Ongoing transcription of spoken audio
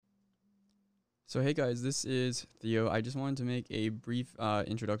So, hey guys, this is Theo. I just wanted to make a brief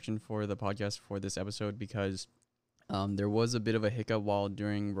introduction for the podcast for this episode because there was a bit of a hiccup while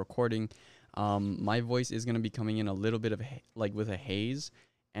during recording. My voice is going to be coming in a little bit of like with a haze,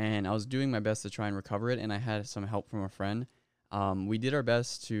 and I was doing my best to try and recover it, and I had some help from a friend. We did our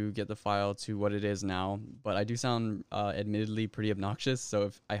best to get the file to what it is now, but I do sound admittedly pretty obnoxious, so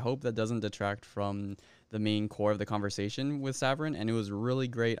I hope that doesn't detract from the main core of the conversation with Savrin, and it was really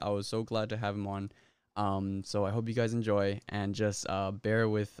great. I was so glad to have him on. So I hope you guys enjoy, and just bear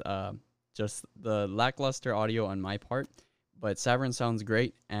with just the lackluster audio on my part, but Savrin sounds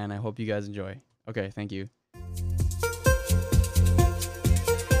great, and I hope you guys enjoy. Okay, thank you.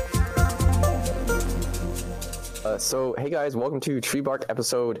 So, hey guys, welcome to Tree Bark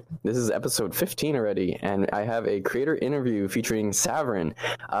episode. This is episode 15 already, and I have a creator interview featuring Savrin.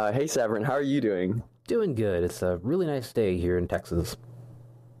 Hey Savrin, how are you doing? Doing good. It's a really nice day here in Texas.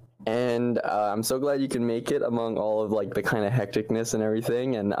 And I'm so glad you can make it among all of like the kind of hecticness and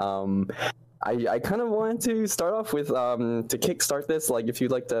everything. And I kind of wanted to start off with to kickstart this, like if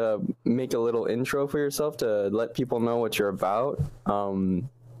you'd like to make a little intro for yourself to let people know what you're about.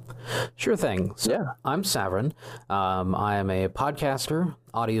 Sure thing. So Yeah. I'm Savrin. I am a podcaster,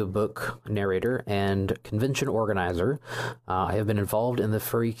 audiobook narrator, and convention organizer. I have been involved in the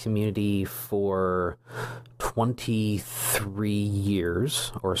furry community for 23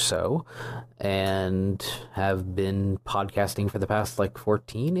 years or so, and have been podcasting for the past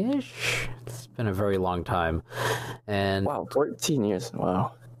 14-ish. It's been a very long time. And Wow, 14 years.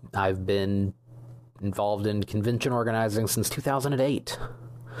 Wow. I've been involved in convention organizing since 2008.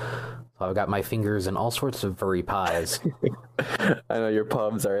 So I've got my fingers in all sorts of furry pies. I know your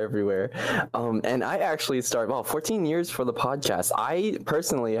pubs are everywhere. And I actually started, 14 years for the podcast. I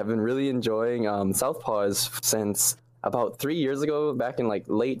personally have been really enjoying Southpaws since about 3 years ago, back in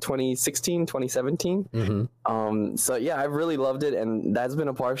late 2016, 2017. So yeah, I've really loved it, and that's been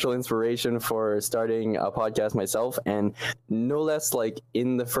a partial inspiration for starting a podcast myself, and no less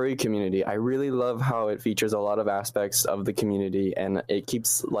in the furry community. I really love how it features a lot of aspects of the community, and it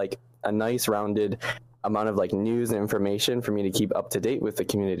keeps a nice rounded amount of news and information for me to keep up to date with the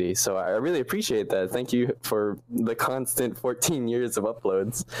community. So I really appreciate that. Thank you for the constant 14 years of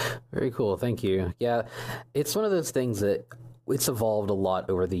uploads. Very cool. Thank you. Yeah, it's one of those things that it's evolved a lot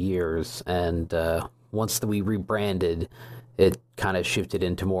over the years, and once we rebranded, it kind of shifted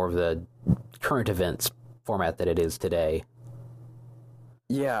into more of the current events format that it is today.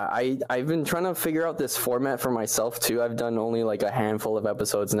 Yeah, I've been trying to figure out this format for myself too. I've done only a handful of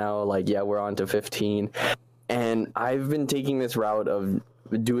episodes now. We're on to 15. And I've been taking this route of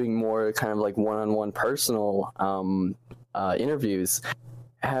doing more kind of one-on-one personal interviews.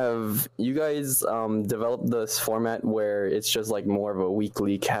 Have you guys developed this format where it's just more of a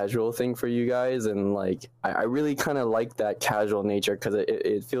weekly casual thing for you guys? And I really kind of like that casual nature because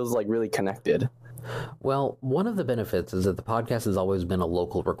it feels really connected. Well, one of the benefits is that the podcast has always been a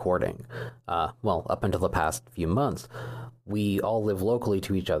local recording. Up until the past few months, we all live locally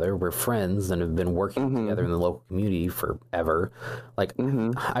to each other. We're friends and have been working together in the local community forever.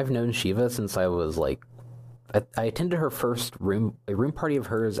 I've known Shiva since I was I attended her first room party of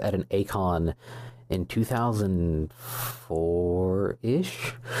hers at an ACON in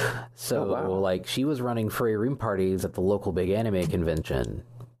 2004-ish. So, oh, wow. She was running furry room parties at the local big anime convention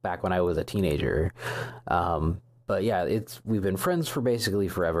back when I was a teenager. But yeah, we've been friends for basically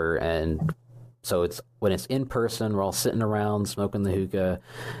forever, and so when it's in person, we're all sitting around smoking the hookah.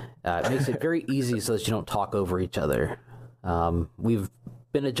 It makes it very easy so that you don't talk over each other. We've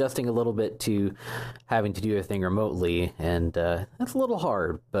been adjusting a little bit to having to do everything remotely, and that's a little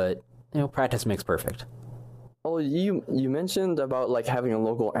hard, but practice makes perfect. Oh, you mentioned about having a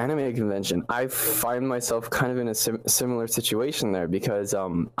local anime convention. I find myself kind of in a similar situation there because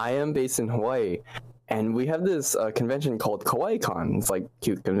I am based in Hawaii, and we have this convention called KawaiiCon. It's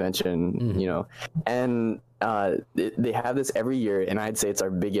cute convention, and they have this every year, and I'd say it's our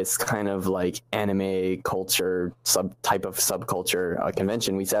biggest kind of anime culture type of subculture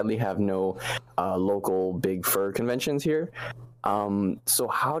convention. We sadly have no local big fur conventions here. So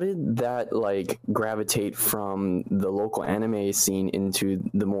how did that gravitate from the local anime scene into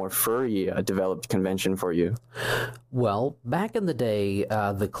the more furry developed convention for you? Well, back in the day,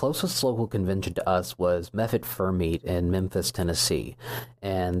 the closest local convention to us was Meffet Fur Meet in Memphis, Tennessee.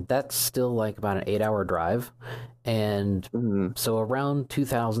 And that's still about an 8-hour drive. And so around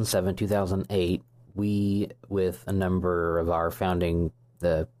 2007, 2008, we, with a number of our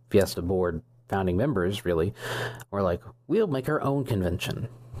the Fiesta board founding members, really, were we'll make our own convention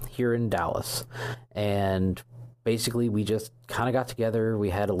here in Dallas. And basically, we just kind of got together. We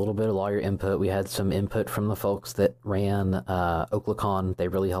had a little bit of lawyer input. We had some input from the folks that ran Oklacon. They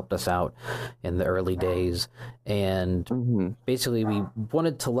really helped us out in the early days. And basically, we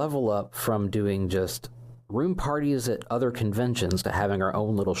wanted to level up from doing just room parties at other conventions to having our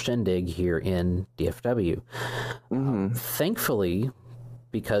own little shindig here in DFW. Thankfully,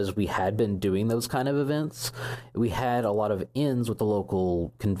 because we had been doing those kind of events, we had a lot of ins with the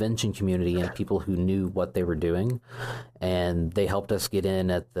local convention community and people who knew what they were doing, and they helped us get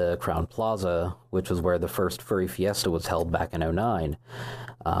in at the Crown Plaza, which was where the first Furry Fiesta was held back in 2009.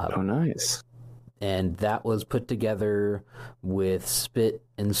 Oh, nice. And that was put together with spit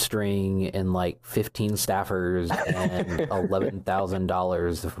and string and like 15 staffers and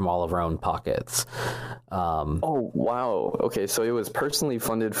 $11,000 from all of our own pockets. Oh, wow. Okay, so it was personally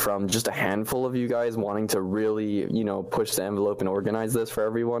funded from just a handful of you guys wanting to really, push the envelope and organize this for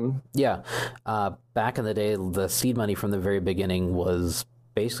everyone? Yeah. Back in the day, the seed money from the very beginning was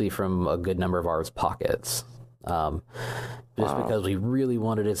basically from a good number of ours pockets. Because we really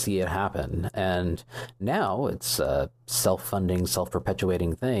wanted to see it happen. And now it's a self-funding,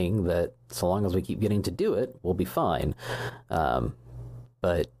 self-perpetuating thing that so long as we keep getting to do it, we'll be fine.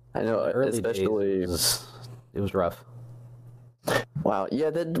 But I know, especially days, it was rough. Wow, yeah,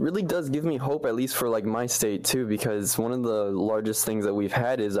 that really does give me hope, at least for like my state too, because one of the largest things that we've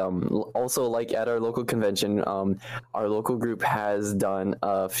had is also like at our local convention, our local group has done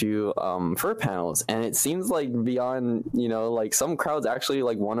a few fur panels, and it seems like beyond, like some crowds actually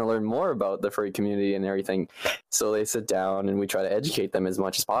like want to learn more about the furry community and everything, so they sit down and we try to educate them as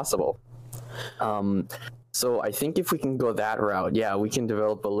much as possible. So I think if we can go that route, yeah, we can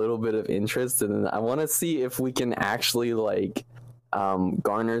develop a little bit of interest, and I want to see if we can actually like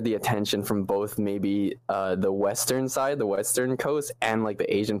garner the attention from both maybe the western side, the western coast, and like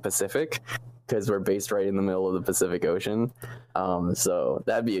the Asian Pacific, because we're based right in the middle of the Pacific Ocean. So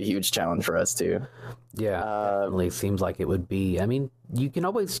that'd be a huge challenge for us too. Yeah, definitely seems like it would be. I mean, you can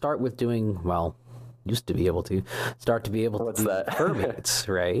always start with doing, well, used to be able to start to be able What's to do that? fur meets,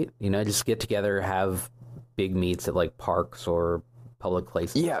 right? Just get together, have big meets at like parks or public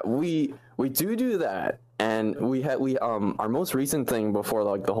places. Yeah, we do that, and our most recent thing before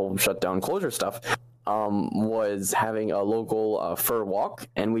like the whole shutdown closure stuff was having a local fur walk,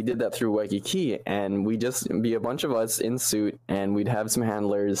 and we did that through Waikiki, and we just be a bunch of us in suit, and we'd have some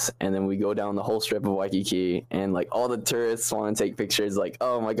handlers, and then we go down the whole strip of Waikiki, and like all the tourists want to take pictures, like,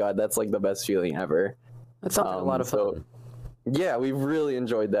 oh my god, that's like the best feeling ever. That sounds like a lot of fun. Yeah, we really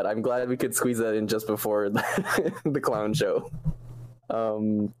enjoyed that. I'm glad we could squeeze that in just before the clown show.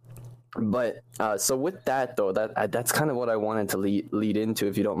 But so with that though, that's kind of what I wanted to lead into,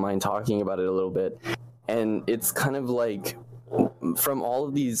 if you don't mind talking about it a little bit. And it's kind of like from all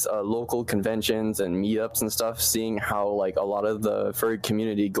of these local conventions and meetups and stuff, seeing how like a lot of the furry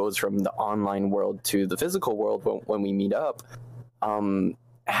community goes from the online world to the physical world when we meet up.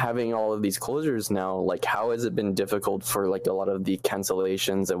 Having all of these closures now, like how has it been difficult for like a lot of the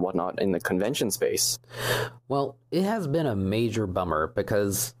cancellations and whatnot in the convention space? Well, it has been a major bummer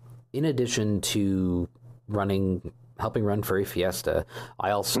because in addition to helping run Furry Fiesta, I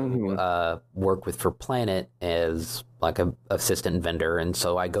also work with For Planet as like a assistant vendor, and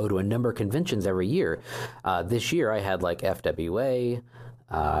so I go to a number of conventions every year. This year I had like FWA,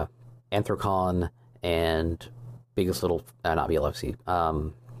 Anthrocon, and biggest little not BLFC,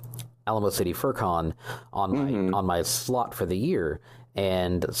 Alamo City FurCon on my slot for the year.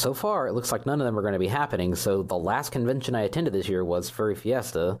 And so far, it looks like none of them are going to be happening. So the last convention I attended this year was Furry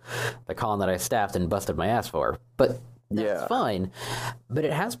Fiesta, the con that I staffed and busted my ass for. But that's fine. But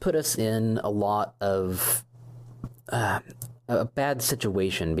it has put us in a lot of a bad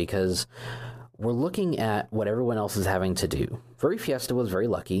situation because we're looking at what everyone else is having to do. Furry Fiesta was very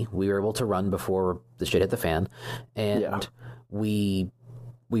lucky. We were able to run before the shit hit the fan. And we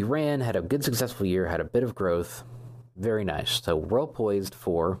ran, had a good successful year, had a bit of growth. Very nice. So we're all poised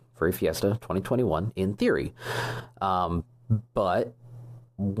for Furry Fiesta 2021 in theory. But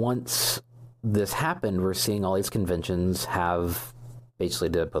once this happened, we're seeing all these conventions have basically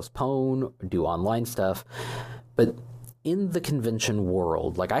to postpone, do online stuff. But in the convention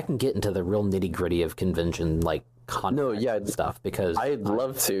world, like I can get into the real nitty gritty of convention, like contracts and stuff, because I'd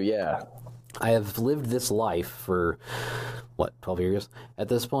love to, yeah. I have lived this life for 12 years at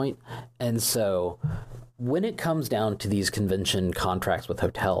this point. And so when it comes down to these convention contracts with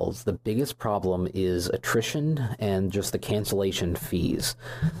hotels, the biggest problem is attrition and just the cancellation fees.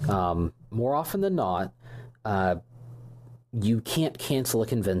 More often than not, you can't cancel a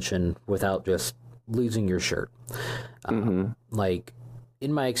convention without just losing your shirt. Like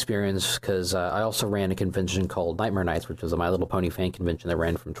in my experience, because I also ran a convention called Nightmare Nights, which was a My Little Pony fan convention that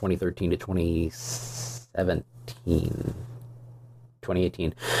ran from 2013 to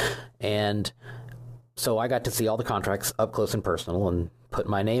 2018. And so I got to see all the contracts up close and personal and put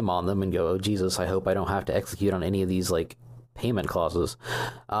my name on them and go, oh, Jesus, I hope I don't have to execute on any of these, like, payment clauses.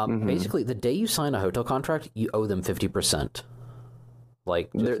 Basically, the day you sign a hotel contract, you owe them 50%.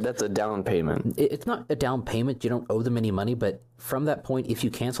 Like, that's a down payment. It's not a down payment. You don't owe them any money, but from that point, if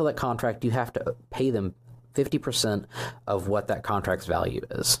you cancel that contract, you have to pay them 50% of what that contract's value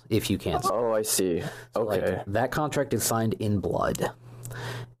is if you cancel. Oh, I see. So, okay. like, that contract is signed in blood.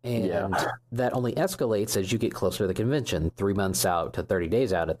 And that only escalates as you get closer to the convention, 3 months out to 30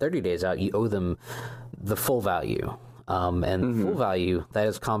 days out. At 30 days out, you owe them the full value. And full value, that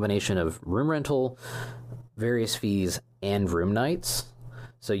is a combination of room rental, various fees, and room nights.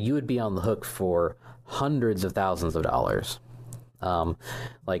 So you would be on the hook for hundreds of thousands of dollars. And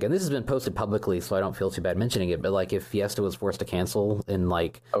this has been posted publicly, so I don't feel too bad mentioning it, but, like, if Fiesta was forced to cancel in,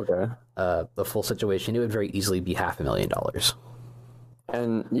 like, the full situation, it would very easily be $500,000.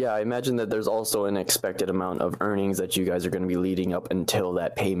 And yeah, I imagine that there's also an expected amount of earnings that you guys are going to be leading up until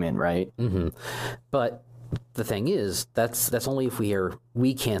that payment, right? Mm-hmm. But the thing is, that's only if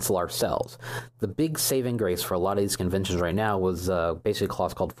we cancel ourselves. The big saving grace for a lot of these conventions right now was basically a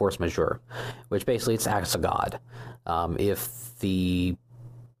clause called force majeure, which basically it's acts of God. If the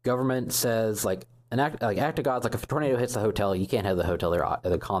government says, like, act of God's like, if a tornado hits the hotel, you can't have the hotel there on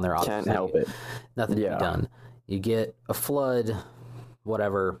their Can't help it. Nothing to be done. You get a flood,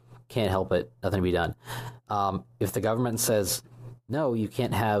 whatever, can't help it, nothing to be done. If the government says, no, you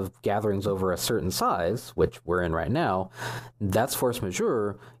can't have gatherings over a certain size, which we're in right now, that's force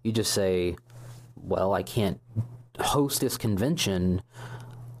majeure. You just say, well, I can't host this convention.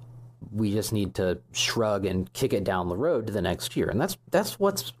 We just need to shrug and kick it down the road to the next year. And that's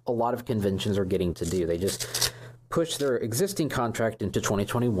what a lot of conventions are getting to do. They just push their existing contract into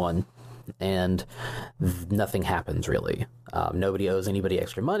 2021, and nothing happens, really. Nobody owes anybody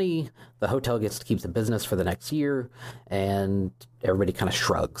extra money. The hotel gets to keep the business for the next year, and everybody kind of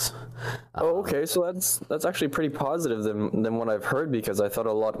shrugs. Okay, so that's actually pretty positive than what I've heard, because I thought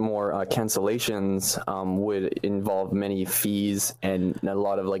a lot more cancellations would involve many fees and a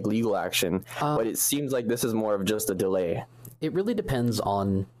lot of, like, legal action. But it seems like this is more of just a delay. It really depends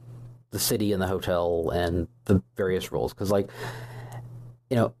on the city and the hotel and the various rules, because, like,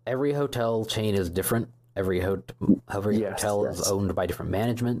 every hotel chain is different. Every hotel is owned by different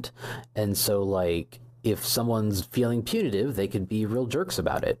management. And so, like, if someone's feeling punitive, they could be real jerks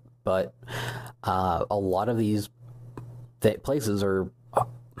about it. But a lot of these places are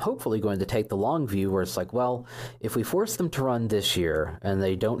hopefully going to take the long view, where it's like, well, if we force them to run this year and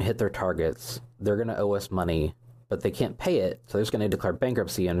they don't hit their targets, they're going to owe us money, but they can't pay it. So they're just going to declare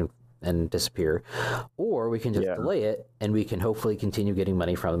bankruptcy and disappear. Or we can just delay it, and we can hopefully continue getting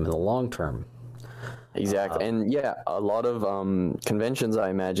money from them in the long term. Exactly. And yeah, a lot of conventions, I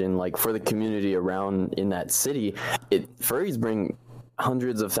imagine, like, for the community around in that city, furries bring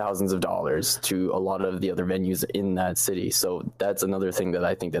hundreds of thousands of dollars to a lot of the other venues in that city. So that's another thing that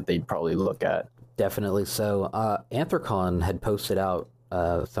I think that they'd probably look at. Definitely so. Anthrocon had posted out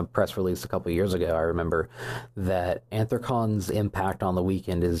some press release a couple of years ago, I remember, that Anthrocon's impact on the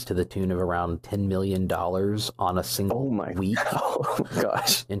weekend is to the tune of around $10 million on a single week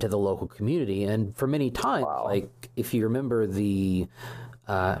into the local community. And for many times, like, if you remember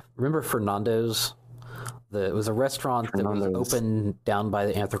remember Fernando's? It was a restaurant that was open down by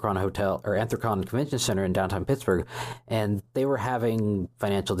the Anthrocon Hotel or Anthrocon Convention Center in downtown Pittsburgh, and they were having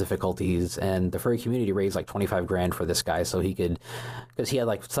financial difficulties, and the furry community raised like $25,000 for this guy so he could, because he had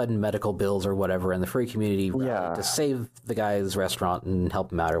like sudden medical bills or whatever, and the furry community rallied to save the guy's restaurant and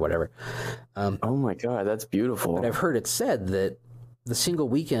help him out or whatever. Oh my God, that's beautiful. But I've heard it said that the single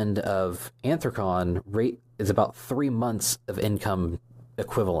weekend of Anthrocon rate is about 3 months of income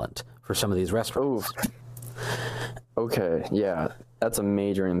equivalent for some of these restaurants. Ooh. Okay, yeah, that's a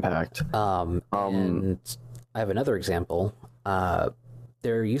major impact. And I have another example.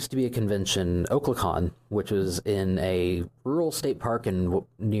 There used to be a convention, Oklahoma, which was in a rural state park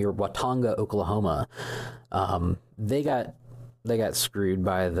near Watonga, Oklahoma. They got screwed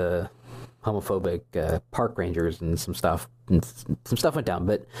by the homophobic park rangers and some stuff. And some stuff went down,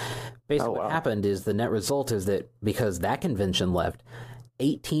 but basically what happened is the net result is that because that convention left,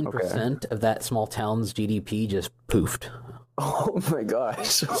 18% of that small town's GDP just poofed. Oh my gosh.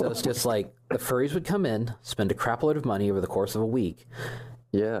 So it's just like the furries would come in, spend a crap load of money over the course of a week.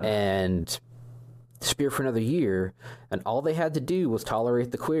 Yeah. And disappear for another year. And all they had to do was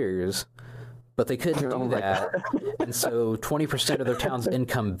tolerate the queers but they couldn't Oh do my that, and so 20% of their town's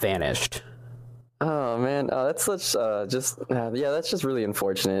income vanished. Oh man, that's such that's just really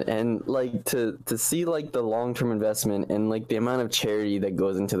unfortunate. And like to see like the long-term investment and like the amount of charity that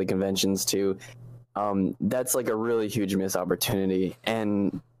goes into the conventions too. That's like a really huge missed opportunity.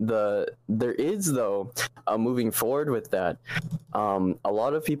 And there is though, moving forward with that, a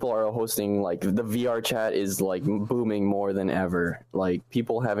lot of people are hosting, like the VR chat is like booming more than ever. Like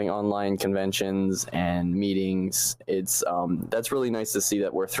people having online conventions and meetings. It's that's really nice to see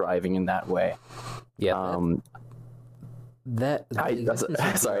that we're thriving in that way. Yeah.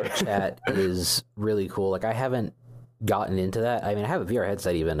 Sorry. Chat is really cool. Like I haven't gotten into that. I mean, I have a VR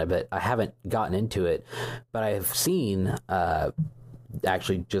headset even, but I haven't gotten into it. But I've seen,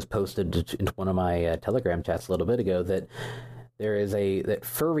 actually just posted into one of my Telegram chats a little bit ago that there is that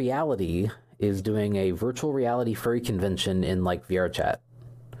Fur Reality is doing a virtual reality furry convention in like VR chat.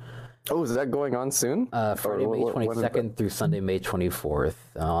 Oh, is that going on soon? Friday, May 22nd through Sunday, May 24th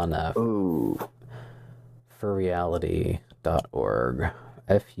on furreality.org.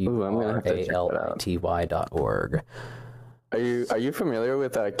 FURALITY.org. Are you familiar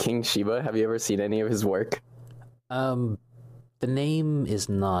with King Shiba? Have you ever seen any of his work? The name is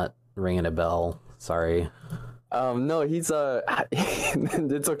not ringing a bell. Sorry. No, he's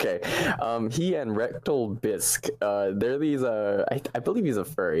it's okay. He and Rectal Bisque, they're these I believe he's a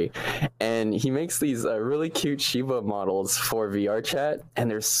furry, and he makes these really cute Shiba models for VR chat, and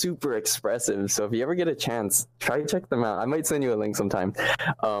they're super expressive. So if you ever get a chance, try to check them out. I might send you a link sometime.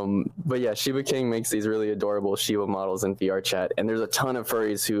 But yeah, Shiba King makes these really adorable Shiba models in VR chat, and there's a ton of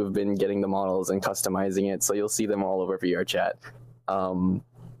furries who have been getting the models and customizing it, so you'll see them all over VR chat.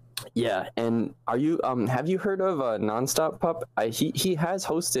 Yeah, and are you have you heard of Nonstop Pup? He has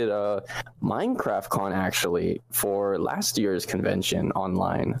hosted a Minecraft Con actually for last year's convention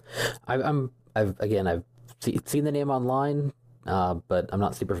online. I've seen the name online, but I'm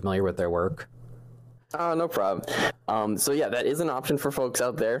not super familiar with their work. Oh, no problem. So yeah, that is an option for folks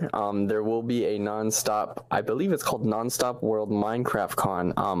out there. There will be a Nonstop, I believe it's called Nonstop World Minecraft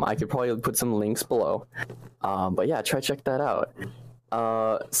Con. I could probably put some links below. But yeah, check that out.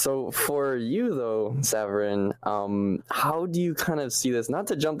 So for you though, Saverin, how do you kind of see this, not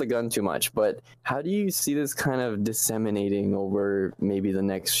to jump the gun too much, but how do you see this kind of disseminating over maybe the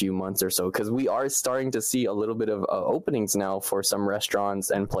next few months or so? Because we are starting to see a little bit of openings now for some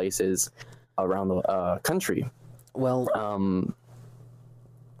restaurants and places around the country. Well,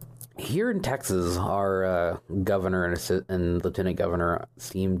 here in Texas, our governor and lieutenant governor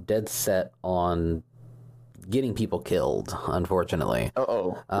seem dead set on getting people killed, unfortunately.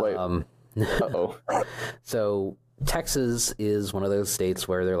 So Texas is one of those states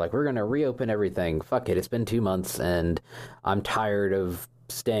where they're like, we're going to reopen everything. Fuck it. It's been 2 months and I'm tired of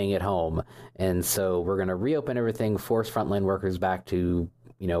staying at home. And so we're going to reopen everything, force frontline workers back to,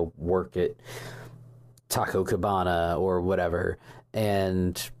 work at Taco Cabana or whatever.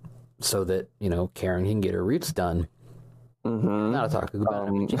 And so that, Karen can get her roots done. Mm-hmm. Not a Taco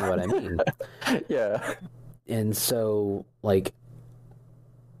Cabana, but you know what I mean. Yeah. And so,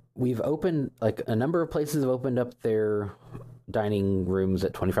 we've opened, a number of places have opened up their dining rooms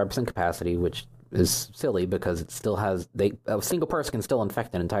at 25% capacity, which is silly because it still has, a single person can still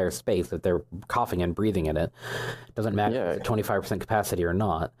infect an entire space if they're coughing and breathing in it. Doesn't matter if it's 25% capacity or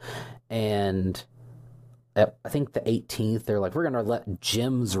not. And I think the 18th, they're like, we're going to let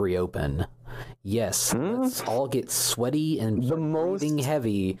gyms reopen. Yes, let's all get sweaty and breathing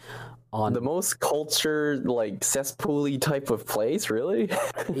heavy. On the most cultured, cesspool-y type of place, really?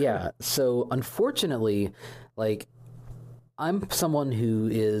 Yeah. So unfortunately, I'm someone who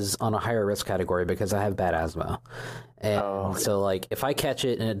is on a higher risk category because I have bad asthma. And so if I catch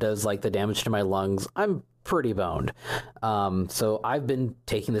it and it does the damage to my lungs, I'm pretty boned. So I've been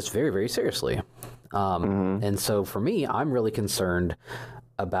taking this very, very seriously. And so for me, I'm really concerned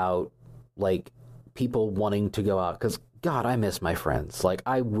about people wanting to go out because God, I miss my friends.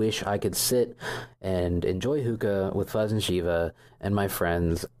 I wish I could sit and enjoy hookah with Fuzz and Shiva and my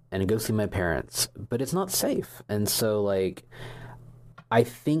friends and go see my parents, but it's not safe. And so, I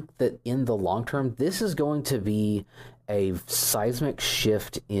think that in the long term, this is going to be a seismic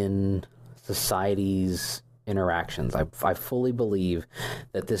shift in society's interactions. I fully believe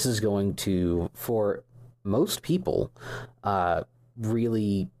that this is going to, for most people,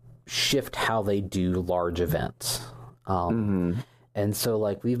 really shift how they do large events. And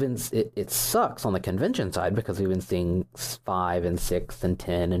so we've been, it sucks on the convention side because we've been seeing 5 and 6 and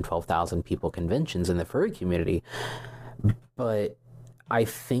 10 and 12,000 people conventions in the furry community. But I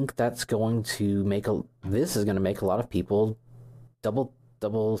think that's going to make this is going to make a lot of people double,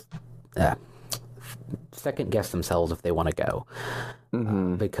 second guess themselves if they want to go.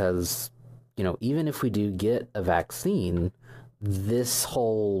 Because, even if we do get a vaccine, this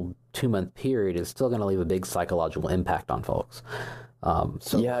whole 2-month period is still going to leave a big psychological impact on folks.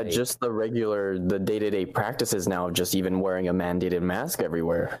 Just the day-to-day practices now of just even wearing a mandated mask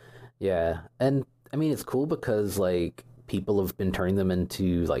everywhere. Yeah, and I mean, it's cool because, like, people have been turning them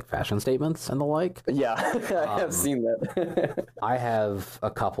into, like, fashion statements and the like. Yeah, I have seen that. I have a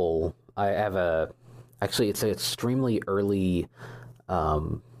couple. Actually, it's an extremely early,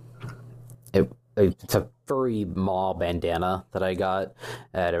 it's a furry maw bandana that I got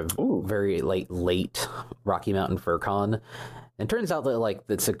at a very late Rocky Mountain Fur Con. And it turns out that, like,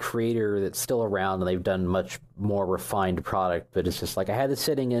 it's a creator that's still around and they've done much more refined product, but it's just like I had this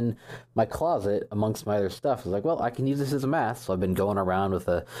sitting in my closet amongst my other stuff. I was like, well, I can use this as a mask. So I've been going around with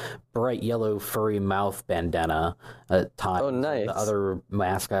a bright yellow furry mouth bandana at times. Oh, nice. The other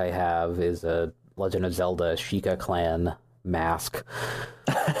mask I have is a Legend of Zelda Sheikah Clan mask.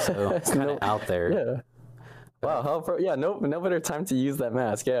 So it's kind of out there. Yeah. Wow. No better time to use that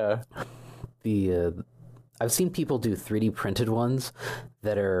mask. Yeah. I've seen people do 3D printed ones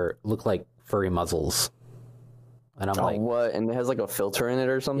that look like furry muzzles. And I'm like, what? And it has like a filter in it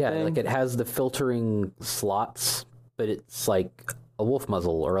or something? Yeah, like it has the filtering slots, but it's like a wolf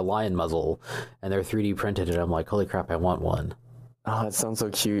muzzle or a lion muzzle, and they're 3D printed, and I'm like, holy crap, I want one. Oh, that sounds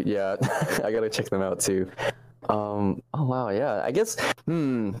so cute. Yeah, I gotta check them out too. Oh wow, yeah. I guess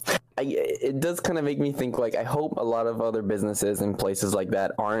it does kind of make me think, like, I hope a lot of other businesses and places like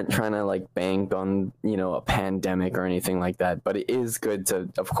that aren't trying to, like, bank on, a pandemic or anything like that, but it is good to,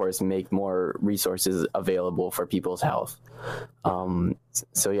 of course, make more resources available for people's health.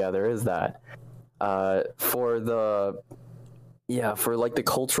 So yeah, there is that. For like the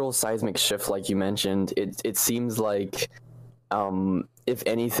cultural seismic shift, like you mentioned, it seems like, if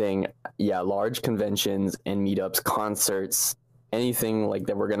anything, large conventions and meetups, concerts, anything like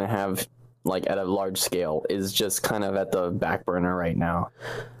that we're going to have, like, at a large scale is just kind of at the back burner right now.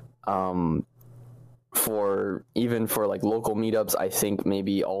 For like local meetups, I think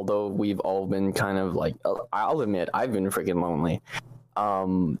maybe, although we've all been kind of like, I'll admit, I've been freaking lonely,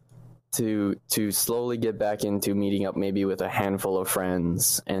 to slowly get back into meeting up maybe with a handful of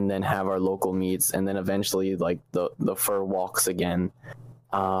friends and then have our local meets, and then eventually like the fur walks again,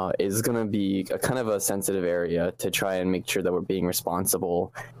 is going to be a kind of a sensitive area to try and make sure that we're being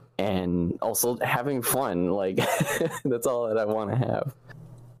responsible and also having fun. Like, that's all that I want to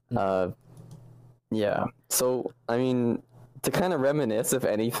have. Yeah. So, I mean, to kind of reminisce, if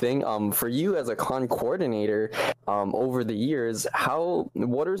anything, for you as a con coordinator, over the years,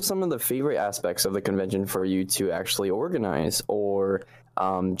 what are some of the favorite aspects of the convention for you to actually organize or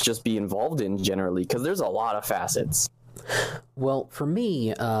just be involved in generally? Because there's a lot of facets. Well, for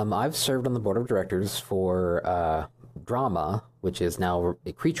me, I've served on the board of directors for Drama, which is now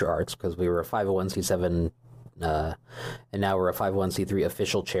Creature Arts, because we were a 501c7, and now we're a 501c3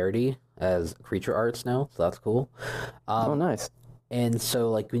 official charity as Creature Arts now, so that's cool. Oh, nice. And so,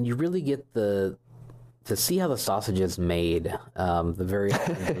 like, when you really get to see how the sausage is made, the various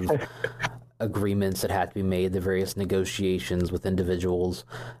agreements that had to be made, the various negotiations with individuals,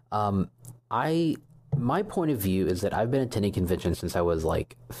 my point of view is that I've been attending conventions since I was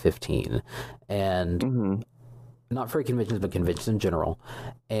like 15, and not furry conventions, but conventions in general.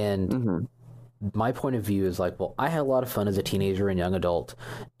 And my point of view is like, well, I had a lot of fun as a teenager and young adult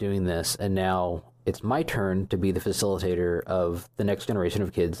doing this, and now it's my turn to be the facilitator of the next generation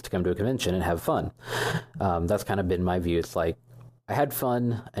of kids to come to a convention and have fun. That's kind of been my view. It's like, I had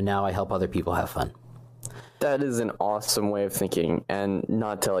fun, and now I help other people have fun. That is an awesome way of thinking, and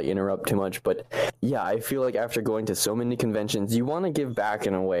not to like interrupt too much, but yeah, I feel like after going to so many conventions, you want to give back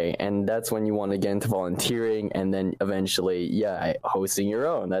in a way, and that's when you want to get into volunteering, and then eventually, hosting your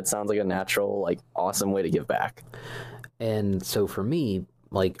own. That sounds like a natural, like, awesome way to give back. And so for me,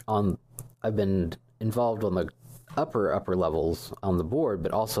 like, I've been involved on the upper levels on the board,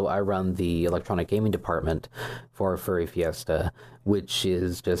 but also I run the electronic gaming department for Furry Fiesta, which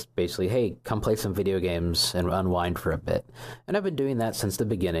is just basically, hey, come play some video games and unwind for a bit. And I've been doing that since the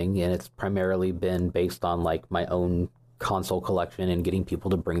beginning, and it's primarily been based on like my own console collection and getting people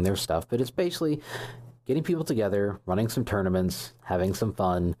to bring their stuff, but it's basically getting people together, running some tournaments, having some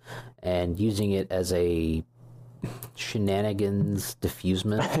fun, and using it as a shenanigans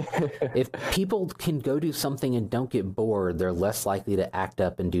diffusement. If people can go do something and don't get bored, they're less likely to act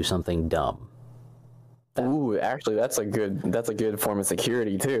up and do something dumb. Ooh, actually, that's a good form of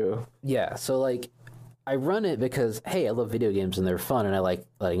security too. Yeah, so like, I run it because, hey, I love video games and they're fun, and I like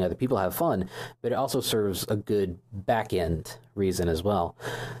letting other people have fun, but it also serves a good back end reason as well.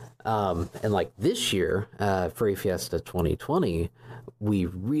 And like this year, Furry Fiesta 2020, we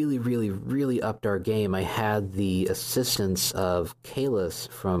really, really, really upped our game. I had the assistance of Kalis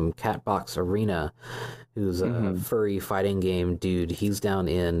from Catbox Arena, who's a furry fighting game dude. He's down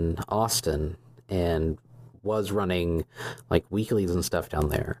in Austin and was running like weeklies and stuff down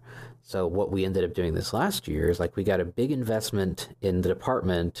there. So what we ended up doing this last year is like we got a big investment in the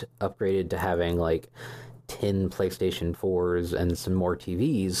department, upgraded to having like 10 PlayStation 4s and some more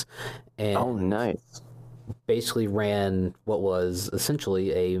TVs, and Oh, nice. basically ran what was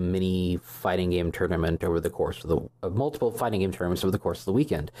essentially a mini fighting game tournament over the course of multiple fighting game tournaments over the course of the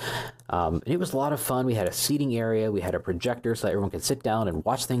weekend. And it was a lot of fun. We had a seating area, we had a projector so that everyone could sit down and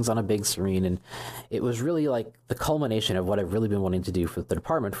watch things on a big screen, and it was really like the culmination of what I've really been wanting to do for the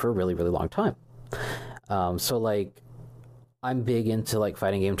department for a really, really long time. So like I'm big into like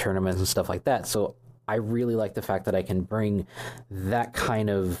fighting game tournaments and stuff like that, so I really like the fact that I can bring that kind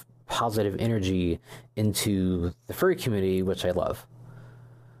of positive energy into the furry community, which I love.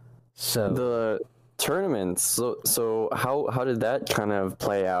 So The tournaments. So how did that kind of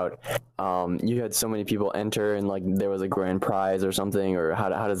play out? You had so many people enter, and like there was a grand prize or something, or how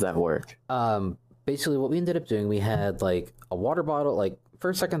does that work? basically what we ended up doing, we had like a water bottle, like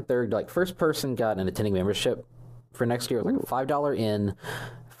first, second, third, like first person got an attending membership for next year. It was like a $5 in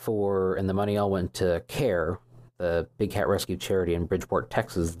for, and the money all went to CARE, the Big Cat Rescue charity in Bridgeport,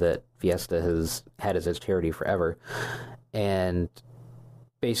 Texas, that Fiesta has had as its charity forever. And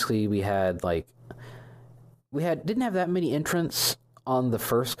basically we had like, didn't have that many entrants on the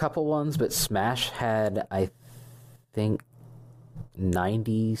first couple ones, but Smash had, I think,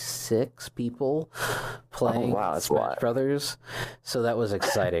 96 people playing that's a Smash lot. Brothers. So that was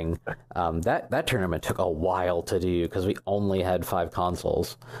exciting. That tournament took a while to do because we only had 5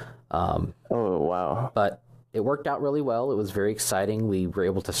 consoles. Oh, wow. But it worked out really well. It was very exciting. We were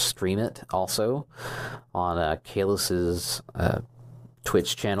able to stream it also on Kalis's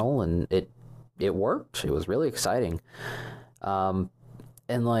Twitch channel, and it worked. It was really exciting. And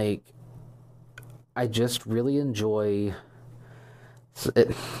like, I just really enjoy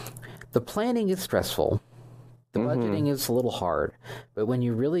it. The planning is stressful. The budgeting is a little hard, but when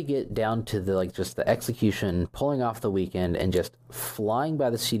you really get down to the like just the execution, pulling off the weekend, and just flying by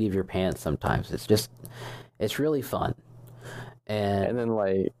the seat of your pants, sometimes it's really fun. And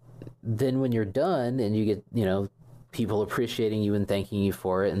Then when you're done and you get people appreciating you and thanking you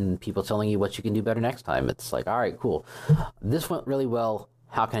for it, and people telling you what you can do better next time, it's like, all right, cool, this went really well.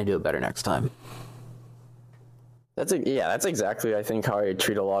 How can I do it better next time? that's exactly, I think, how I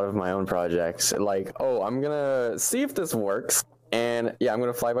treat a lot of my own projects. Like, oh, I'm gonna see if this works, and yeah, I'm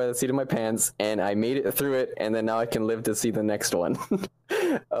gonna fly by the seat of my pants, and I made it through it, and then now I can live to see the next one.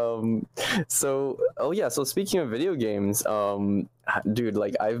 So speaking of video games, dude,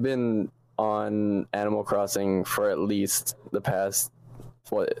 like I've been on Animal Crossing for at least the past,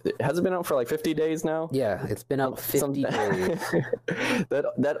 has it been out for like 50 days now? Yeah, it's been out 50 days.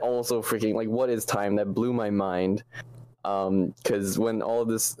 that also freaking, like, what is time? That blew my mind. Because when all of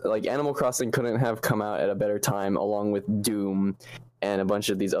this, like, Animal Crossing couldn't have come out at a better time, along with Doom and a bunch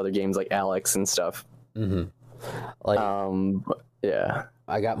of these other games like Alex and stuff. Mm-hmm. Yeah.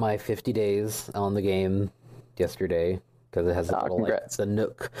 I got my 50 days on the game yesterday because it has a little, like, the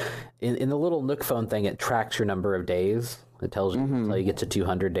Nook. In the little Nook phone thing, it tracks your number of days. It tells you until you get to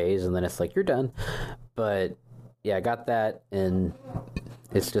 200 days, and then it's like, you're done. But yeah, I got that, and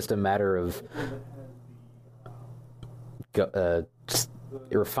it's just a matter of just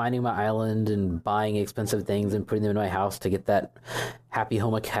refining my island and buying expensive things and putting them in my house to get that Happy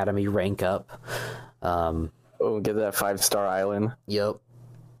Home Academy rank up. Get that 5-star island. Yep.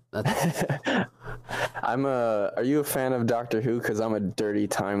 Are you a fan of Doctor Who? Because I'm a dirty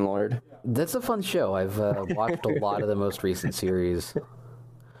Time Lord. That's a fun show. I've watched a lot of the most recent series.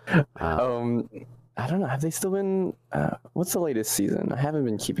 I don't know. Have they still been? What's the latest season? I haven't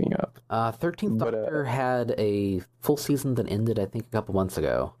been keeping up. 13th Doctor had a full season that ended, I think, a couple months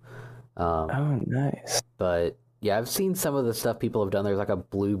ago. Oh, nice. But yeah, I've seen some of the stuff people have done. There's like a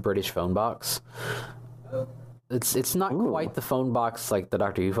blue British phone box. It's not quite the phone box like the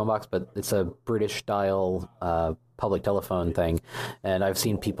Doctor Who phone box, but it's a British style public telephone thing. And I've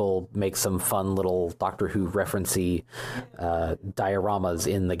seen people make some fun little Doctor Who referencey dioramas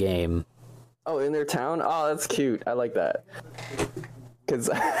in the game. Oh, in their town? Oh, that's cute. I like that. Because,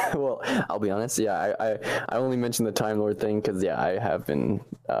 well, I'll be honest. Yeah, I only mentioned the Time Lord thing because, yeah, I have been.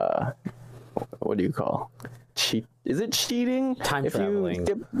 What do you call? Is it cheating? Time traveling.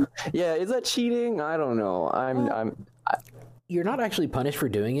 Yeah, is that cheating? I don't know. You're not actually punished for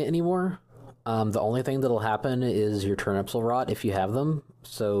doing it anymore. The only thing that'll happen is your turnips will rot if you have them.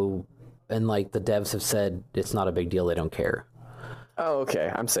 So, and like the devs have said, it's not a big deal. They don't care. Oh,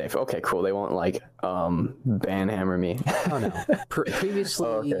 okay. I'm safe. Okay, cool. They won't like banhammer me. Oh no.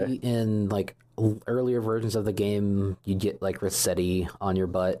 Previously, in like earlier versions of the game, you'd get like Rossetti on your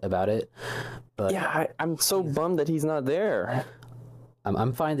butt about it. But Yeah, I'm so bummed that he's not there.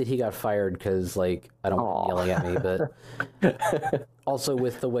 I'm fine that he got fired because like I don't want him yelling at me, but also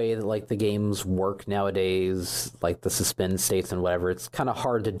with the way that like the games work nowadays, like the suspend states and whatever, it's kind of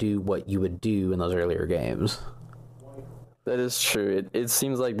hard to do what you would do in those earlier games. That is true. It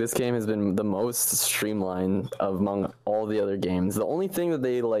seems like this game has been the most streamlined among all the other games. The only thing that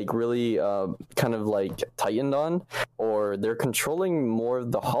they like really kind of like tightened on, or they're controlling more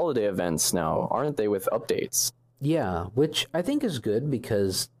of the holiday events now, aren't they, with updates? Yeah, which I think is good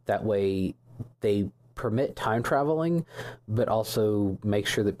because that way they permit time traveling, but also make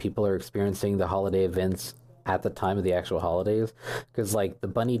sure that people are experiencing the holiday events at the time of the actual holidays. Because like the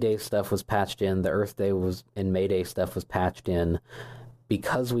Bunny Day stuff was patched in, the Earth Day was and May Day stuff was patched in.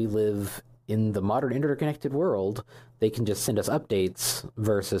 Because we live in the modern interconnected world, they can just send us updates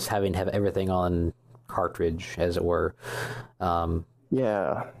versus having to have everything on cartridge, as it were.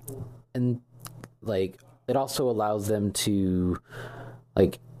 Yeah. And like it also allows them to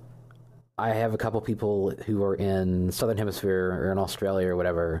like I have a couple people who are in Southern Hemisphere or in Australia or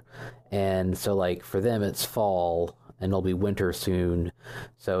whatever, and so like for them it's fall and it'll be winter soon,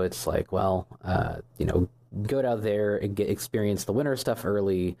 so it's like, well, go down there and experience the winter stuff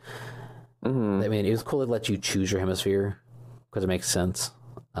early. I mean, it was cool to let you choose your hemisphere because it makes sense.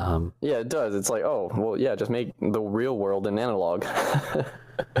 Yeah, it does. It's like, oh, well, yeah, just make the real world an analog.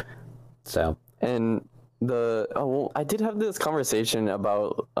 So and I did have this conversation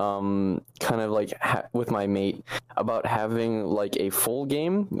about kind of like with my mate about having like a full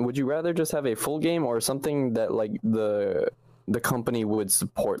game. Would you rather just have a full game or something that like the company would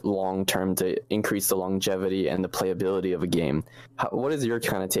support long term to increase the longevity and the playability of a game? What is your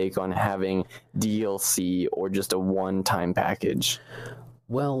kind of take on having DLC or just a one-time package?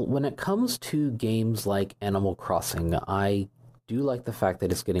 Well, when it comes to games like Animal Crossing, I do like the fact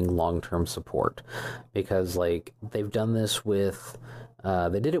that it's getting long-term support, because like they've done this with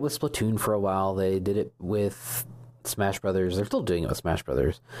they did it with Splatoon for a while, they did it with Smash Brothers, they're still doing it with Smash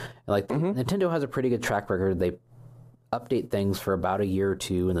Brothers, and like Nintendo has a pretty good track record. They update things for about a year or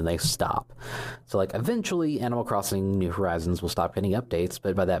two and then they stop. So like eventually Animal Crossing New Horizons will stop getting updates,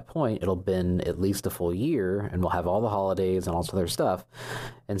 but by that point it'll been at least a full year and we'll have all the holidays and all this other stuff,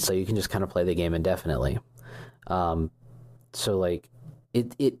 and so you can just kind of play the game indefinitely. So like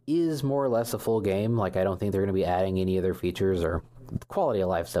it is more or less a full game. Like I don't think they're going to be adding any other features or quality of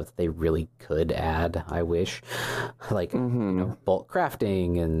life stuff that they really could add. I wish, like bulk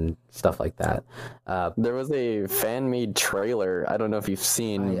crafting and stuff like that. There was a fan-made trailer. I don't know if you've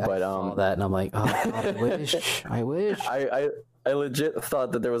seen, I saw that and I'm like, oh God, I wish. I legit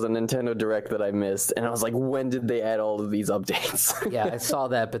thought that there was a Nintendo Direct that I missed, and I was like, when did they add all of these updates? Yeah, I saw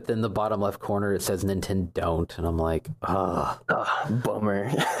that, but then the bottom left corner it says Nintendo don't, and I'm like,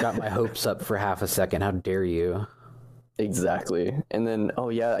 bummer. Got my hopes up for half a second. How dare you? Exactly. And then, oh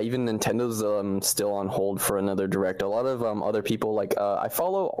yeah, even Nintendo's still on hold for another Direct. A lot of other people, like I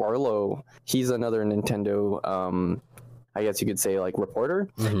follow Arlo. He's another Nintendo, I guess you could say, like reporter,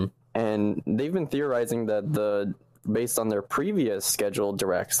 and they've been theorizing that based on their previous scheduled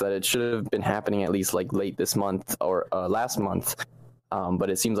Directs, that it should have been happening at least like late this month or last month, but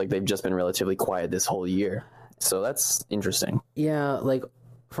it seems like they've just been relatively quiet this whole year. So that's interesting. Yeah, like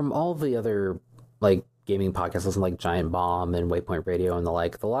from all the other like gaming podcasts, listen, like Giant Bomb and Waypoint Radio and the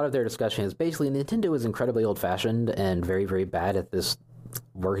like, a lot of their discussion is basically Nintendo is incredibly old-fashioned and very, very bad at this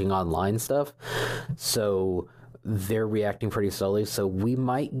working online stuff. So they're reacting pretty slowly. So we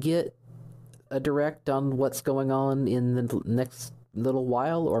might get a Direct on what's going on in the next little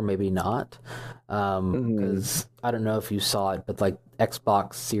while, or maybe not, because I don't know if you saw it, but like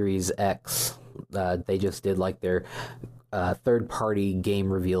Xbox Series X, they just did like their third-party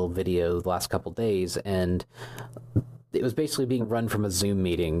game reveal video the last couple days, and it was basically being run from a Zoom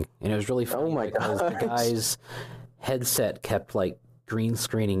meeting, and it was really funny because the guy's headset kept like green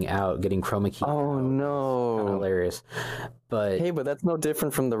screening out, getting chroma key. Oh no! Kind of hilarious. But hey, but that's no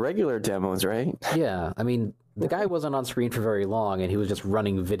different from the regular demos, right? Yeah, I mean, the guy wasn't on screen for very long, and he was just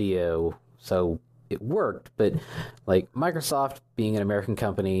running video, so it worked. But like Microsoft, being an American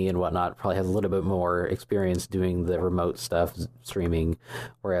company and whatnot, probably has a little bit more experience doing the remote stuff, streaming.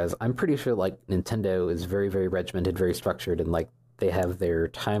 Whereas I'm pretty sure like Nintendo is very, very regimented, very structured, and like they have their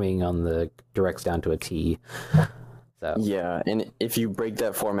timing on the Directs down to a T. So Yeah, and if you break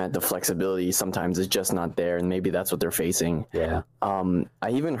that format, the flexibility sometimes is just not there, and maybe that's what they're facing. yeah. I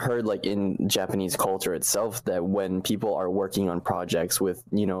even heard like in Japanese culture itself that when people are working on projects with,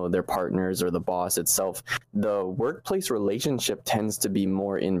 their partners or the boss itself, the workplace relationship tends to be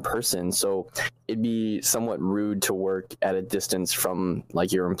more in person. So it'd be somewhat rude to work at a distance from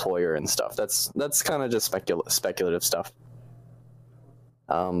like your employer and stuff. That's kind of just speculative stuff.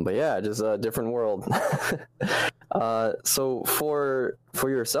 But yeah, just a different world. So for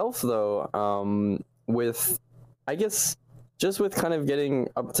yourself though, with, I guess, just with kind of getting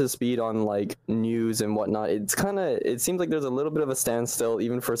up to speed on like news and whatnot, it seems like there's a little bit of a standstill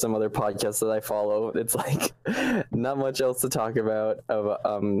even for some other podcasts that I follow. It's like not much else to talk about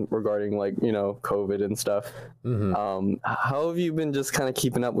regarding like, COVID and stuff. How have you been just kind of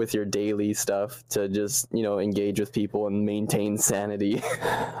keeping up with your daily stuff to just, engage with people and maintain sanity?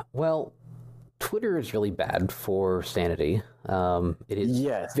 Well, Twitter is really bad for sanity. It is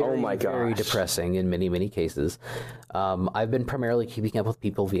Yes. very, Oh my very gosh. depressing in many, many cases. I've been primarily keeping up with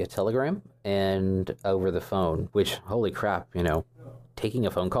people via Telegram and over the phone, which, holy crap, taking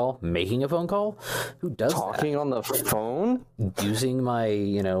a phone call, making a phone call? Who does Talking on the phone? that? Using my,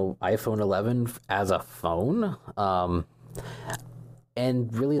 iPhone 11 as a phone?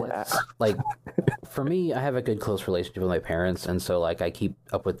 And really, that's, like, for me, I have a good close relationship with my parents, and so like I keep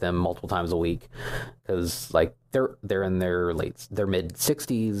up with them multiple times a week because like they're in their mid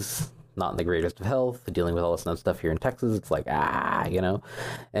 60s, not in the greatest of health, dealing with all this stuff here in Texas. It's like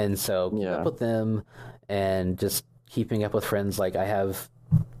and so keep up with them and just keeping up with friends. Like I have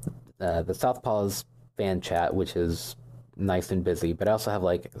the Southpaws fan chat, which is nice and busy, but I also have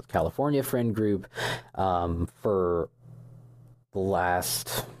like a California friend group for the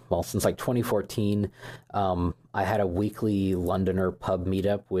last, since like 2014, I had a weekly Londoner pub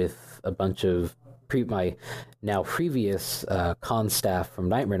meetup with a bunch of my now previous con staff from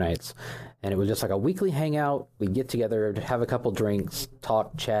Nightmare Nights, and it was just like a weekly hangout. We'd get together, have a couple drinks,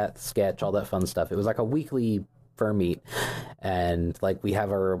 talk, chat, sketch, all that fun stuff. It was like a weekly firm meet, and like we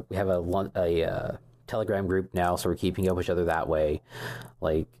have a Telegram group now, so we're keeping up with each other that way,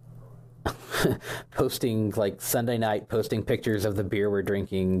 like. Posting like Sunday night, posting pictures of the beer we're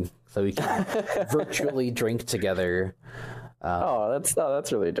drinking so we can virtually drink together. That's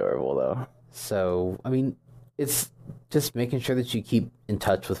really adorable though. So I mean, it's just making sure that you keep in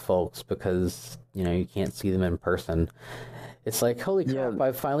touch with folks because you can't see them in person. It's like, holy crap,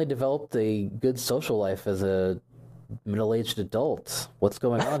 I've finally developed a good social life as a middle-aged adult. What's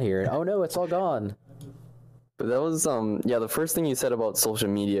going on here? Oh no, it's all gone. But that was the first thing you said about social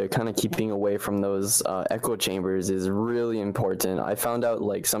media, kind of keeping away from those echo chambers is really important. I found out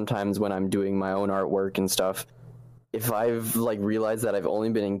like sometimes when I'm doing my own artwork and stuff, if I've like realized that I've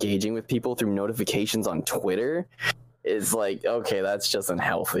only been engaging with people through notifications on Twitter, it's like, okay, that's just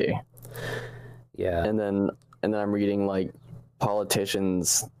unhealthy. Yeah. And then I'm reading like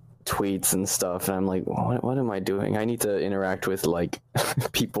politicians tweets and stuff, and I'm like, what am I doing? I need to interact with like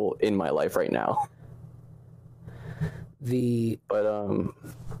people in my life right now.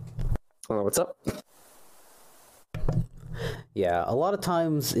 What's up? Yeah, a lot of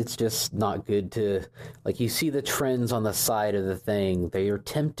times it's just not good to, like, you see the trends on the side of the thing. They are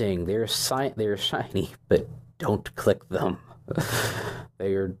tempting. They're shiny, but don't click them.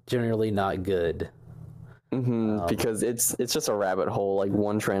 They are generally not good. Because it's just a rabbit hole, like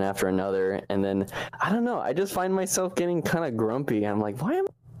one trend after another, and then I don't know. I just find myself getting kind of grumpy. I'm like, why am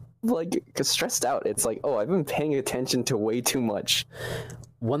I like stressed out? It's like, oh, I've been paying attention to way too much.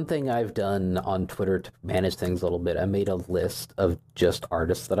 One thing I've done on Twitter to manage things a little bit, I made a list of just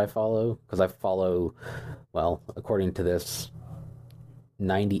artists that I follow, because I follow, well, according to this,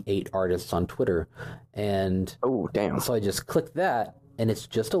 98 artists on Twitter. And oh, damn. So I just click that, and it's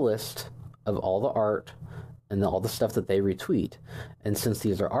just a list of all the art and all the stuff that they retweet. And since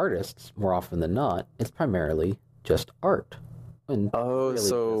these are artists, more often than not, it's primarily just art. And really,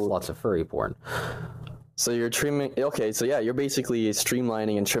 so lots of furry porn. So you're trimming. Okay, so yeah, you're basically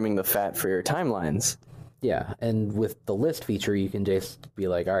streamlining and trimming the fat for your timelines. Yeah, and with the list feature, you can just be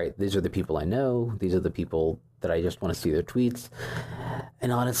like, all right, these are the people I know. These are the people that I just want to see their tweets.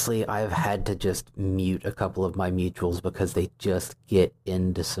 And honestly, I've had to just mute a couple of my mutuals because they just get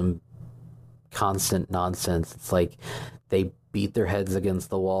into some constant nonsense. It's like they beat their heads against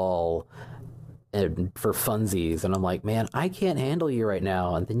the wall and for funsies, and I'm like, man, I can't handle you right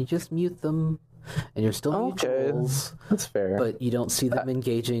now. And then you just mute them, and you're still mutuals. That's fair. But you don't see them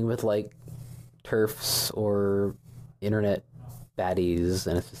engaging with like TERFs or internet baddies,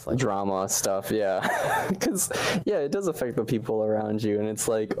 and it's just like drama stuff, yeah. Because it does affect the people around you, and it's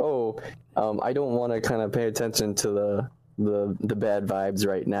like, I don't want to kind of pay attention to the bad vibes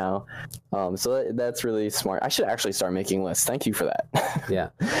right now. So that's really smart. I should actually start making lists. Thank you for that. yeah.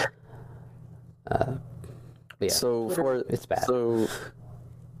 But yeah, So Twitter, it's bad. So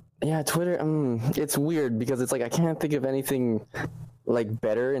yeah, Twitter. It's weird because it's like I can't think of anything like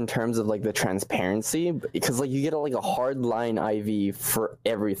better in terms of like the transparency, because like you get like a hard line IV for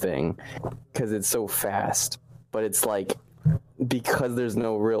everything because it's so fast. But it's like because there's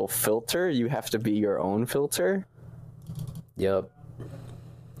no real filter, you have to be your own filter. Yep.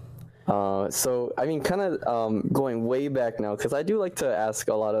 So I mean, kind of going way back now, because I do like to ask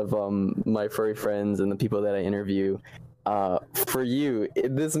a lot of my furry friends and the people that I interview. For you,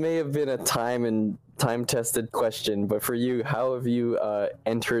 this may have been a time-tested question, but for you, how have you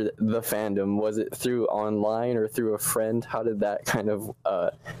entered the fandom? Was it through online or through a friend? How did that kind of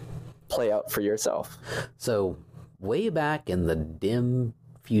play out for yourself? So way back in the dim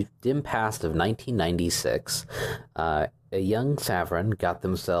past of 1996, a young Savran got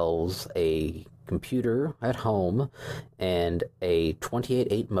themselves a computer at home and a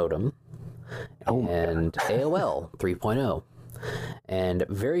 28.8 modem and AOL 3.0, and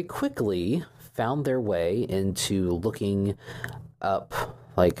very quickly found their way into looking up,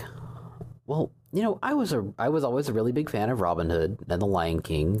 like, well, you know, I was always a really big fan of Robin Hood and The Lion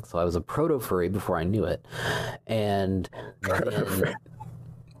King, so I was a proto furry before I knew it, and then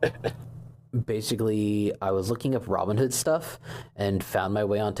basically I was looking up Robin Hood stuff and found my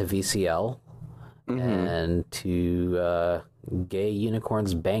way onto VCL and to gay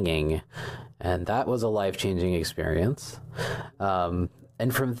unicorns banging, and that was a life-changing experience. And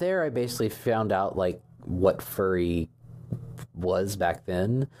from there I basically found out like what furry was back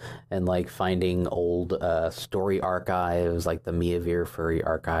then, and like finding old story archives, like the Mia Veer furry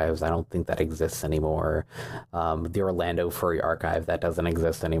archives. I don't think that exists anymore. The Orlando furry archive, that doesn't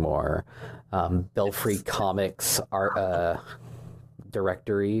exist anymore. Belfry Comics art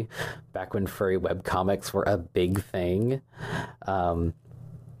directory, back when furry web comics were a big thing. So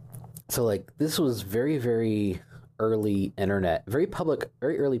like this was very, very early internet, very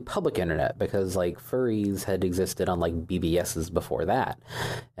early public internet, because like furries had existed on like BBSs before that.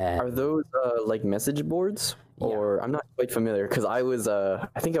 And Are those like message boards? Or I'm not quite familiar because I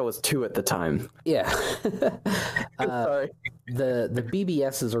think I was 2 at the time. yeah. Sorry. The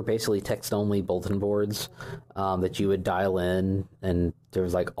BBSs are basically text-only bulletin boards that you would dial in, and there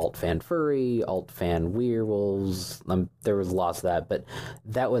was like alt-fan furry, alt-fan werewolves. There was lots of that, but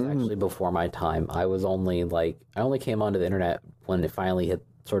that was actually before my time. I only came onto the internet when it finally hit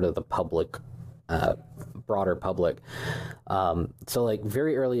sort of the public, broader public. So like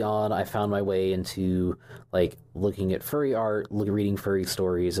very early on, I found my way into like looking at furry art, reading furry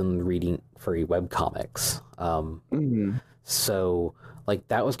stories, and reading furry webcomics. So like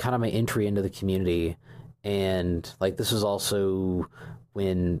that was kind of my entry into the community, and like this was also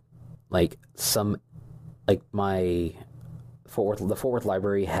when like my the Fort Worth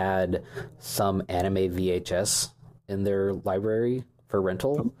Library had some anime VHS in their library for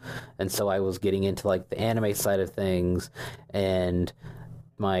rental, and so I was getting into like the anime side of things, and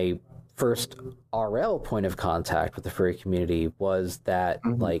my first RL point of contact with the furry community was that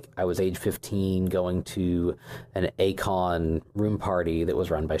like I was age 15 going to an A-Kon room party that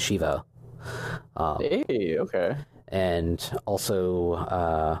was run by Shiva. Hey, okay. And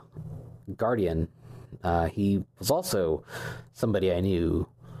also Guardian, he was also somebody I knew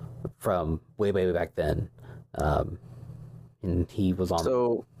from way back then. And he was on.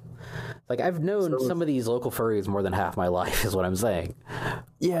 So, like, I've known some of these local furries more than half my life, is what I'm saying.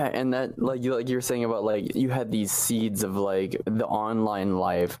 yeah, and that like you were saying about like you had these seeds of like the online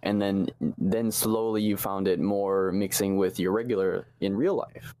life, and then slowly you found it more mixing with your regular in real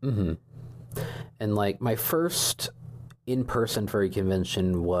life. And like my first in-person furry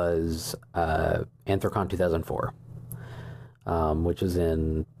convention was Anthrocon 2004, which was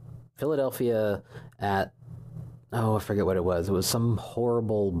in Philadelphia at, I forget what it was. It was some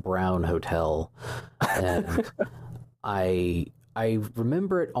horrible brown hotel. And I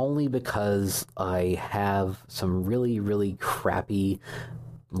remember it only because I have some really, really crappy,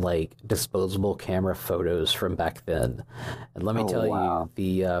 like, disposable camera photos from back then. And let me tell you,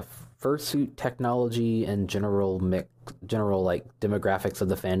 the fursuit technology and general like demographics of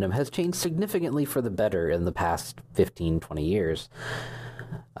the fandom has changed significantly for the better in the past 15, 20 years.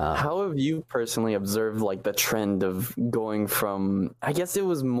 How have you personally observed like the trend of going from, I guess it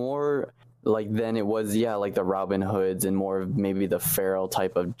was more like then it was, yeah, like the Robin Hoods and more of maybe the feral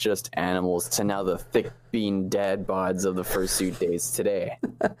type of just animals, to now the thick bean dad bods of the fursuit days today.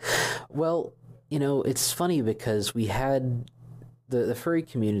 Well, you know, it's funny because we had the furry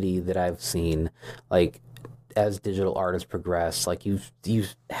community that I've seen, like, as digital art has progressed, like you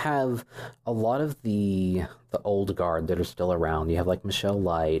have a lot of the old guard that are still around. You have like Michelle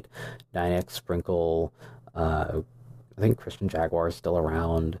Light, Dynex Sprinkle, I think Christian Jaguar is still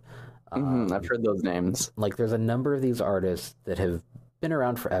around. I've heard those names. Like there's a number of these artists that have been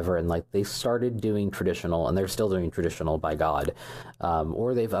around forever, and like they started doing traditional, and they're still doing traditional, by God,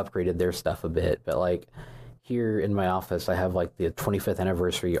 or they've upgraded their stuff a bit. But like here in my office, I have like the 25th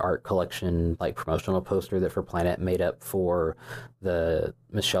anniversary art collection, like promotional poster that For Planet made up for the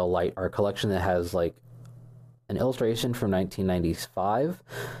Michelle Light art collection that has like an illustration from 1995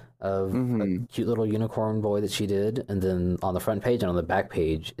 of a cute little unicorn boy that she did, and then on the front page and on the back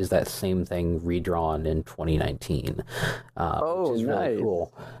page is that same thing redrawn in 2019, which is really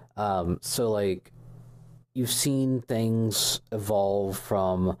cool. So like you've seen things evolve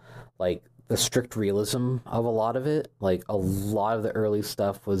from like the strict realism of a lot of it. Like a lot of the early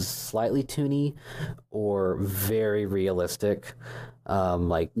stuff was slightly toony or very realistic.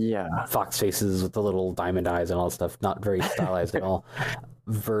 Like fox faces with the little diamond eyes and all that stuff, not very stylized at all.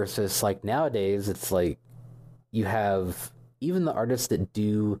 Versus like nowadays, it's like you have even the artists that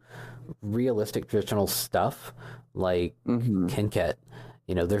do realistic traditional stuff, like Kenket,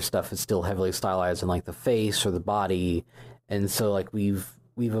 you know, their stuff is still heavily stylized in like the face or the body. And so like we've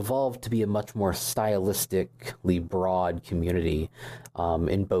evolved to be a much more stylistically broad community,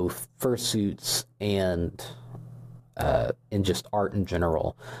 in both fursuits and in just art in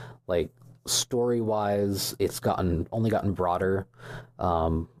general. Like story-wise, it's only gotten broader.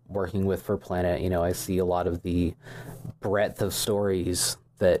 Working with For Planet, you know, I see a lot of the breadth of stories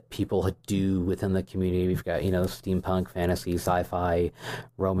that people do within the community. We've got, you know, steampunk, fantasy, sci-fi,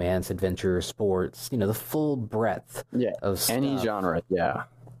 romance, adventure, sports, you know, the full breadth of stuff. Any genre,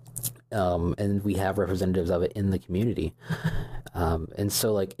 and we have representatives of it in the community. And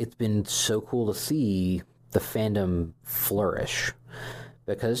so, like, it's been so cool to see the fandom flourish.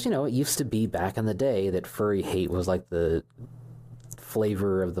 Because, you know, it used to be back in the day that furry hate was like the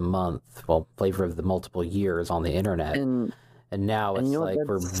flavor of the month, well, flavor of the multiple years on the internet. And now it's like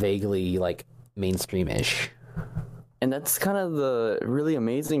we're vaguely like mainstream-ish. And that's kind of the really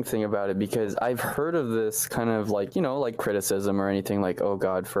amazing thing about it, because I've heard of this kind of like, you know, like criticism or anything like, oh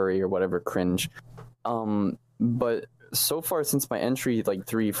God, furry or whatever, cringe. But so far since my entry like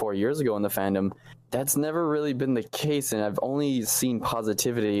 3-4 years ago in the fandom, that's never really been the case, and I've only seen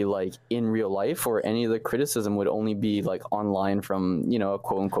positivity like in real life, or any of the criticism would only be like online from, you know, a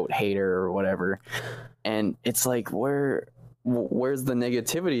quote unquote hater or whatever. And it's like, where's the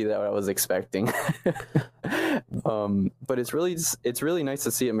negativity that I was expecting? But it's really nice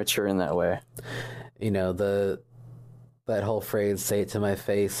to see it mature in that way. You know, that whole phrase, say it to my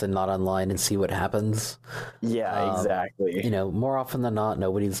face and not online and see what happens. Yeah, exactly. You know, more often than not,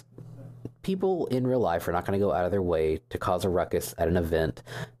 people in real life are not going to go out of their way to cause a ruckus at an event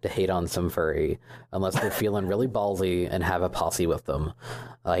to hate on some furry unless they're feeling really ballsy and have a posse with them.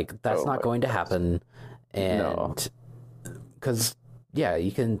 Like, that's not going to happen. And because, yeah,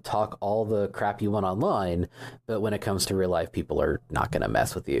 you can talk all the crap you want online, but when it comes to real life, people are not going to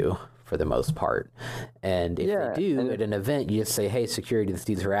mess with you for the most part. And if they do at an event, you just say, hey, security, this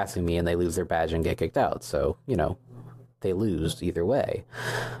dude's harassing me, and they lose their badge and get kicked out. So, you know, they lose either way.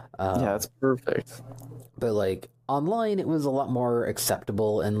 That's perfect. But like online, it was a lot more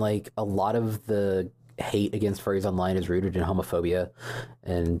acceptable, and like a lot of the hate against furries online is rooted in homophobia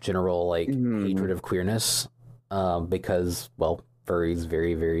and general like hatred of queerness, because, well, furries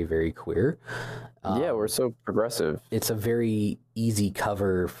very, very, very queer. We're so progressive. It's a very easy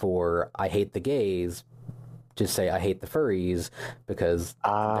cover for I hate the gays. Just say I hate the furries, because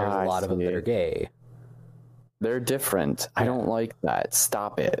there's a lot of them that are gay. They're different. I don't like that.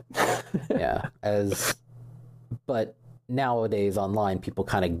 Stop it. But nowadays online, people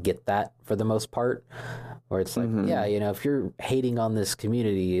kind of get that for the most part, where it's like, yeah, you know, if you're hating on this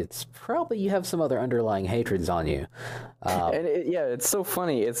community, it's probably you have some other underlying hatreds on you. And it's so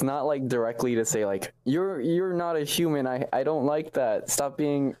funny. It's not like directly to say like, you're not a human. I don't like that. Stop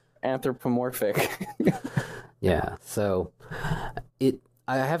being anthropomorphic. Yeah. So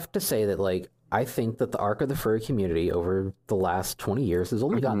I have to say that, like, I think that the arc of the furry community over the last 20 years has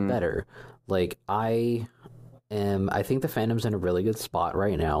only gotten better. Like, I think the fandom's in a really good spot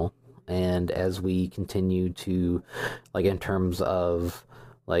right now. And as we continue to, like, in terms of,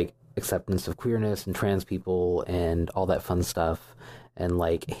 like, acceptance of queerness and trans people and all that fun stuff, and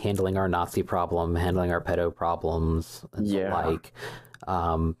like handling our Nazi problem, handling our pedo problems, and the like.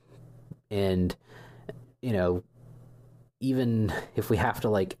 And you know, even if we have to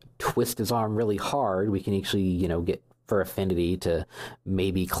like twist his arm really hard, we can actually, you know, get for Affinity to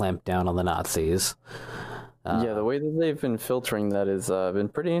maybe clamp down on the Nazis. Yeah, the way that they've been filtering that has been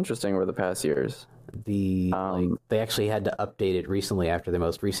pretty interesting over the past years. Like, they actually had to update it recently after the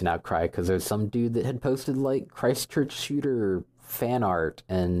most recent outcry because there's some dude that had posted like Christchurch shooter fan art,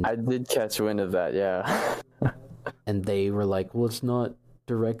 and I did catch wind of that, yeah. and they were like, well, it's not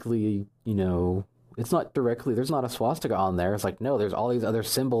directly, you know, it's not directly, there's not a swastika on there. It's like, no, there's all these other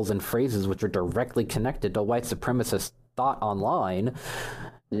symbols and phrases which are directly connected to white supremacist thought online.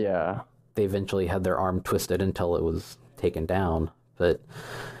 Yeah. They eventually had their arm twisted until it was taken down. But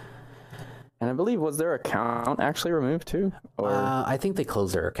and I believe, was their account actually removed too? Or I think they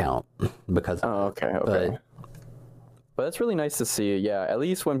closed their account because okay. But that's really nice to see. Yeah, at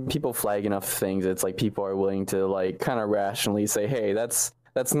least when people flag enough things, it's like people are willing to like kind of rationally say, hey, that's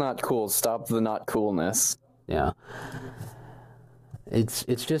not cool. Stop the not coolness. Yeah. It's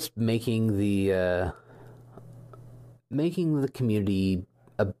just making the community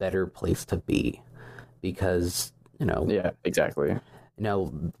a better place to be, because, you know. Yeah, exactly. Now,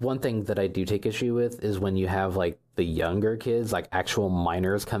 one thing that I do take issue with is when you have like the younger kids, like actual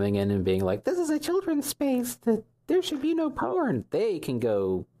minors, coming in and being like, this is a children's space, that there should be no porn. They can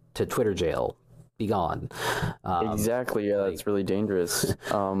go to Twitter jail. Be gone. Exactly. Yeah, that's really dangerous.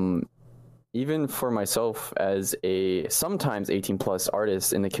 Even for myself as a sometimes 18 plus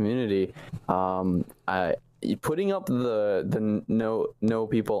artist in the community, putting up the no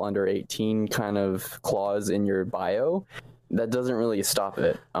people under 18 kind of clause in your bio, that doesn't really stop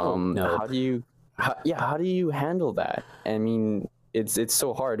it. No. How do you handle that? I mean, it's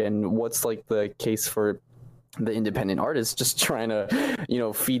so hard. And what's like the case for the independent artists just trying to, you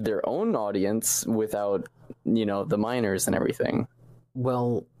know, feed their own audience without, you know, the minors and everything?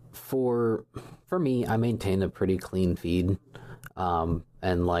 Well, for me, I maintain a pretty clean feed,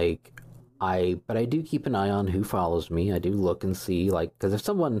 and like but I do keep an eye on who follows me. I do look and see, like, because if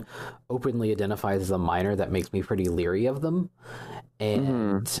someone openly identifies as a minor, that makes me pretty leery of them,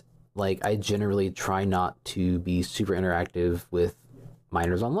 and like I generally try not to be super interactive with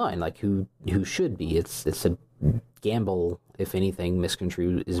minors online, like who should be. It's a gamble. If anything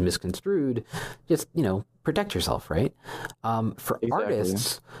is misconstrued, just, you know, protect yourself, right? For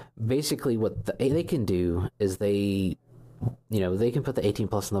artists, basically what they can do is they can put the 18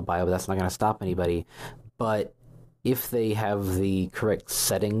 plus in the bio, but that's not going to stop anybody. But if they have the correct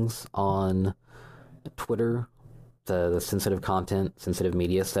settings on Twitter, the sensitive content, sensitive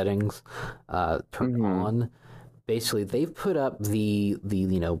media settings turned on, basically they've put up the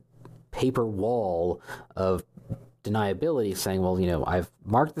you know, paper wall of deniability, saying, well, you know, I've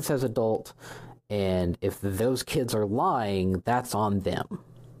marked this as adult, and if those kids are lying, that's on them.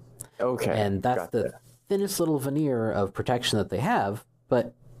 Okay. And that's the thinnest little veneer of protection that they have,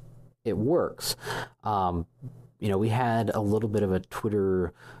 but it works. You know, we had a little bit of a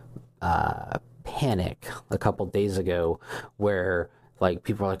Twitter panic a couple days ago where like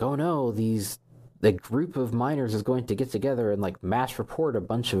people are like, oh no, the group of minors is going to get together and like mass report a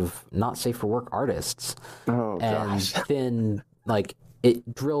bunch of not safe for work artists. Oh, and gosh. Then like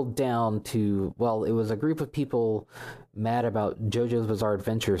it drilled down to, well, it was a group of people mad about JoJo's Bizarre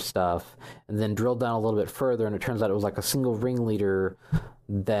Adventure stuff, and then drilled down a little bit further, and it turns out it was like a single ringleader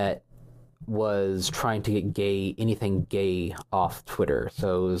that was trying to get anything gay off Twitter.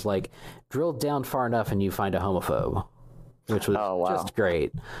 So it was like drilled down far enough and you find a homophobe, which was just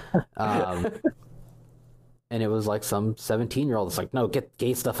great. And it was like some 17-year-old that's like, no, get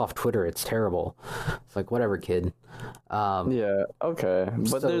gay stuff off Twitter. It's terrible. It's like, whatever, kid. Yeah, okay.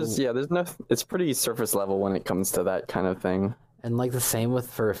 But there's no, it's pretty surface level when it comes to that kind of thing. And like the same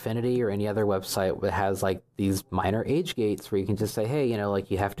for Affinity or any other website that has like these minor age gates where you can just say, hey, you know, like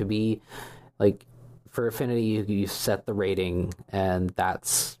you have to be, like for Affinity, you set the rating, and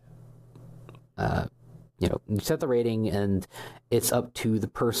that's, you know, you set the rating and it's up to the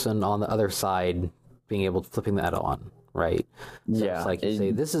person on the other side being able to flipping that on, right? So Yeah. it's like you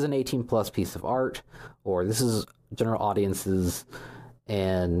say, this is an 18 plus piece of art, or this is general audiences,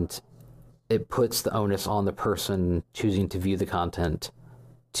 and it puts the onus on the person choosing to view the content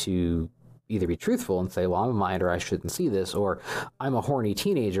to either be truthful and say, well, I'm a minor, I shouldn't see this, or I'm a horny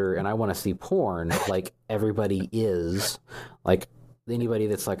teenager and I want to see porn, like everybody is. Like anybody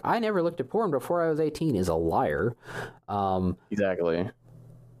that's like, I never looked at porn before I was 18 is a liar. Exactly.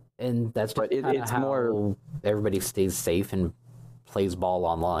 And that's just it's how more everybody stays safe and plays ball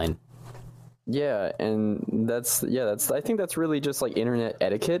online. Yeah, and that's I think that's really just like internet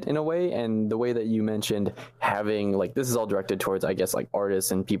etiquette in a way, and the way that you mentioned having like this is all directed towards I guess like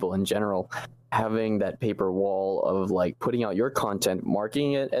artists and people in general, having that paper wall of like putting out your content,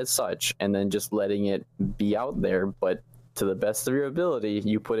 marking it as such, and then just letting it be out there, but to the best of your ability,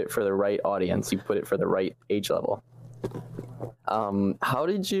 you put it for the right audience, you put it for the right age level. How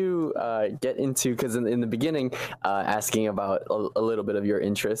did you get into, because in the beginning, asking about a little bit of your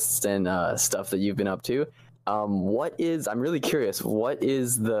interests and stuff that you've been up to, I'm really curious, what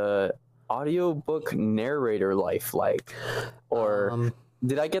is the audiobook narrator life like? Or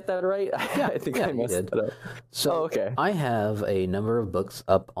did I get that right? Yeah, I think yeah, I messed you did. it up. So okay. I have a number of books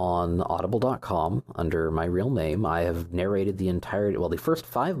up on audible.com under my real name. I have narrated the first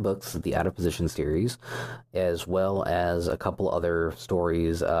 5 books of the Out of Position series, as well as a couple other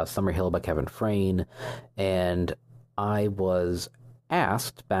stories, Summerhill by Kevin Frayne, and I was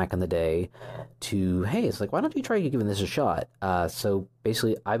asked back in the day hey, it's like, why don't you try giving this a shot? So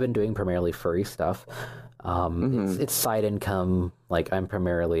basically, I've been doing primarily furry stuff. It's side income. Like, I'm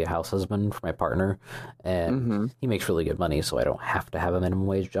primarily a house husband for my partner, and he makes really good money, so I don't have to have a minimum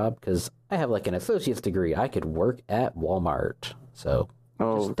wage job because I have like an associate's degree. I could work at Walmart, so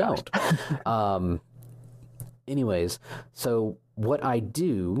just don't. Anyways, so what I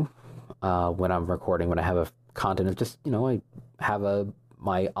do when I'm recording, when I have a content, is just I have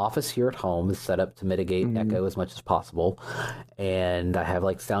my office here at home is set up to mitigate echo as much as possible, and I have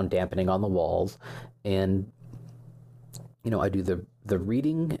like sound dampening on the walls, and I do the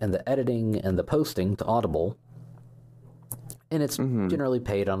reading and the editing and the posting to Audible, and it's generally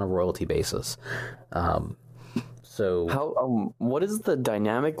paid on a royalty basis. So how what is the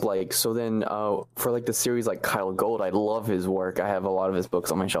dynamic like? So then for like the series like Kyle Gold, I love his work. I have a lot of his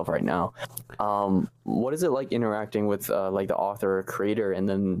books on my shelf right now. What is it like interacting with like the author or creator, and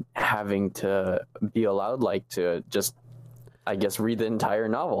then having to be allowed like to just, I guess, read the entire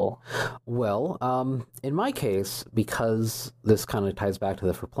novel? Well, in my case, because this kind of ties back to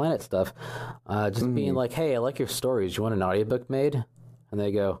the For Planet stuff, just being like, hey, I like your stories. You want an audiobook made? And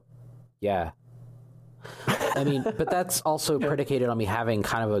they go, yeah. I mean, but that's also predicated on me having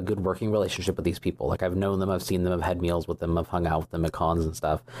kind of a good working relationship with these people. Like, I've known them, I've seen them, I've had meals with them, I've hung out with them at cons and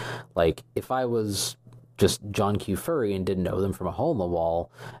stuff. Like, if I was just John Q. Furry and didn't know them from a hole in the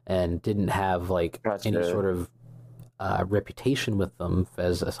wall and didn't have, like, any sort of reputation with them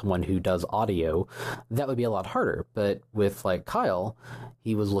as someone who does audio, that would be a lot harder. But with, like, Kyle,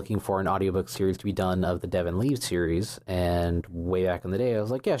 he was looking for an audiobook series to be done of the Devon Leaves series, and way back in the day, I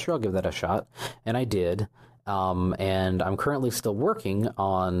was like, yeah, sure, I'll give that a shot. And I did. And I'm currently still working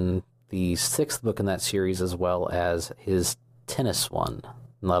on the 6th book in that series, as well as his tennis one,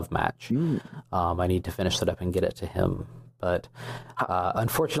 Love Match. I need to finish that up and get it to him. But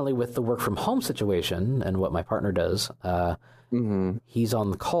unfortunately, with the work from home situation and what my partner does, he's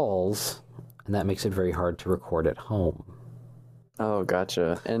on the calls, and that makes it very hard to record at home. Oh,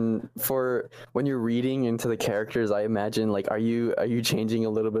 gotcha. And for when you're reading into the characters, I imagine, like, are you changing a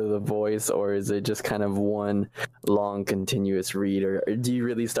little bit of the voice, or is it just kind of one long continuous read, or do you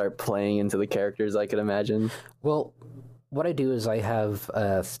really start playing into the characters, I could imagine? Well, what I do is I have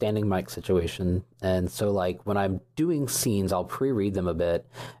a standing mic situation, and so, like, when I'm doing scenes, I'll pre-read them a bit,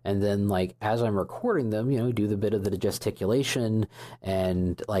 and then, like, as I'm recording them, do the bit of the gesticulation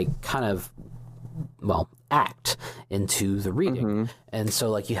and, like, kind of, well, act into the reading. And so,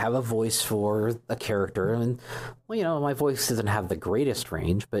 like, you have a voice for a character, and, well, my voice doesn't have the greatest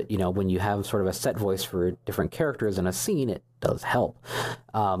range, but, when you have sort of a set voice for different characters in a scene, it does help.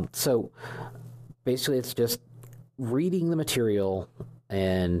 So basically, it's just reading the material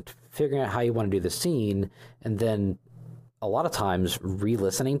and figuring out how you want to do the scene, and then a lot of times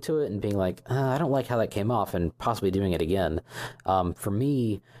re-listening to it and being like, I don't like how that came off, and possibly doing it again. For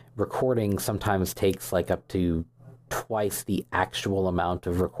me, recording sometimes takes like up to twice the actual amount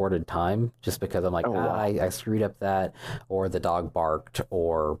of recorded time, just because I'm like, I screwed up that, or the dog barked,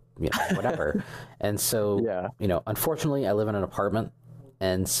 or whatever. And so, unfortunately, I live in an apartment,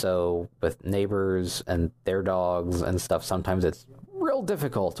 and so with neighbors and their dogs and stuff, sometimes it's real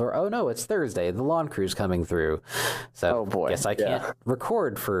difficult. Or, oh no, it's Thursday, the lawn crew's coming through, so guess I can't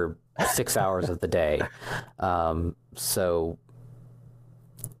record for 6 hours of the day. So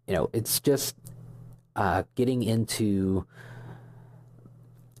it's just getting into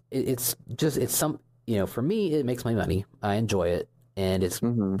it's some, for me, it makes my money. I enjoy it, and it's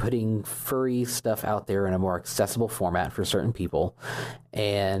putting furry stuff out there in a more accessible format for certain people,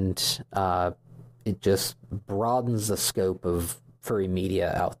 and it just broadens the scope of furry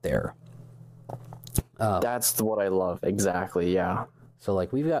media out there. That's what I love. Exactly. Yeah. So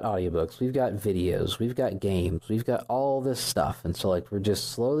like we've got audiobooks, we've got videos, we've got games, we've got all this stuff. And so like we're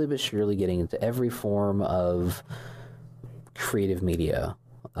just slowly but surely getting into every form of creative media.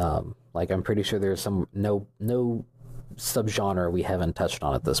 Like I'm pretty sure there's no subgenre we haven't touched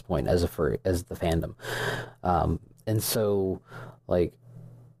on at this point as the fandom. And so like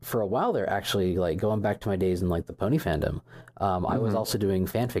for a while there, actually, like going back to my days in like the pony fandom, I was also doing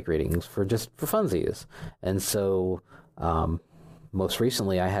fanfic readings for funsies. And so most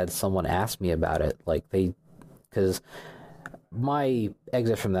recently I had someone ask me about it, like because my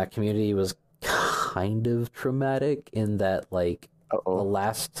exit from that community was kind of traumatic in that like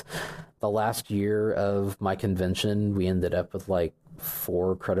the last year of my convention, we ended up with like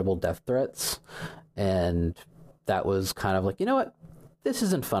 4 credible death threats. And that was kind of like, you know what? This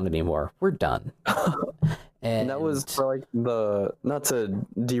isn't fun anymore. We're done. And that was for like not to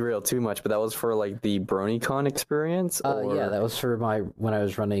derail too much, but that was for like the BronyCon experience? Yeah, that was for when I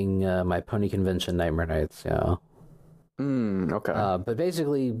was running my pony convention Nightmare Nights, yeah. Okay. But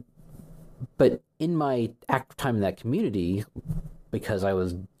basically, in my active time in that community, because I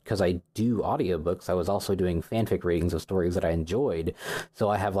do audiobooks, I was also doing fanfic readings of stories that I enjoyed. So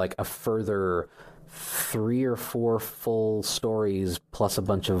I have like a further 3 or 4 full stories plus a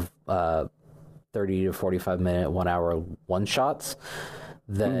bunch of 30 to 45 minute 1 hour one shots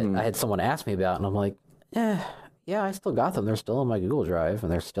that I had someone ask me about, and I'm like, yeah, I still got them. They're still on my Google Drive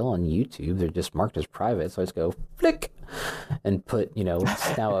and they're still on YouTube. They're just marked as private. So I just go flick and put,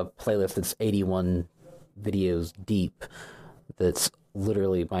 it's now a playlist that's 81 videos deep. That's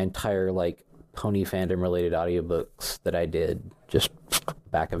literally my entire like pony fandom related audiobooks that I did just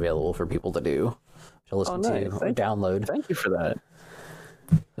back available for people to listen to or download. Thank you for that.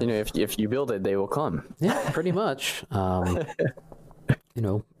 If you build it, they will come. Yeah, pretty much.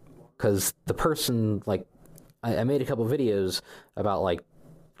 Because the person, like, I made a couple videos about like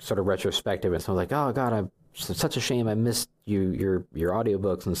sort of retrospective, and so I was like, oh god, it's such a shame I missed your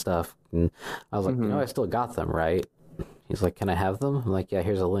audiobooks and stuff. And I was like, I still got them, right? He's like, can I have them? I'm like, yeah,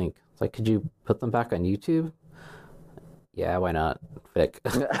 here's a link. It's like, could you put them back on YouTube? Yeah, why not? Fick.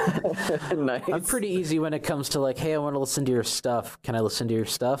 Nice. I'm pretty easy when it comes to like, hey, I want to listen to your stuff. Can I listen to your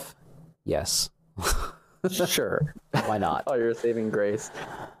stuff? Yes. Sure. Why not? Oh, you're saving grace.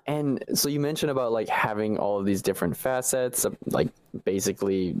 And so you mentioned about like having all of these different facets, like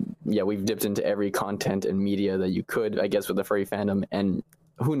basically, yeah, we've dipped into every content and media that you could, I guess, with the furry fandom, and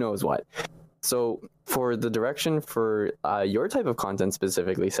who knows what. So for the direction for your type of content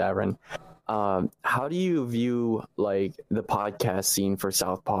specifically, Savrin, how do you view like the podcast scene for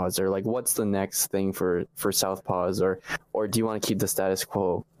Southpaws, or like what's the next thing for Southpaws, or do you want to keep the status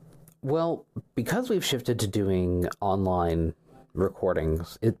quo? Well, because we've shifted to doing online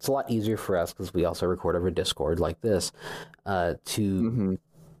recordings, it's a lot easier for us because we also record over Discord like this to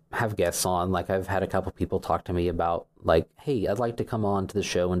have guests on. Like I've had a couple people talk to me about like, hey, I'd like to come on to the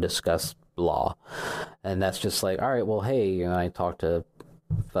show and discuss blah. And that's just like, all right, well, hey, and I talked to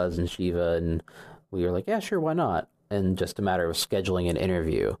Fuzz and Shiva and we were like, yeah, sure, why not? And just a matter of scheduling an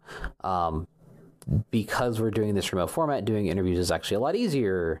interview. Because we're doing this remote format, doing interviews is actually a lot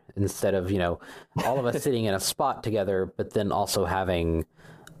easier instead of, all of us sitting in a spot together, but then also having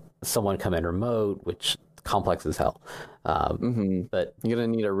someone come in remote, which complex as hell. But you're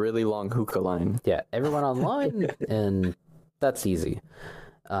going to need a really long hookah line. Yeah, everyone online, and that's easy.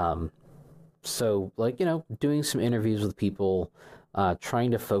 So like, doing some interviews with people, trying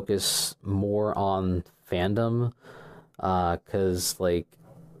to focus more on fandom, because like,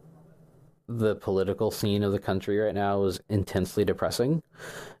 the political scene of the country right now is intensely depressing,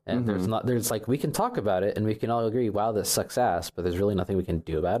 and there's like, we can talk about it and we can all agree, wow, this sucks ass, but there's really nothing we can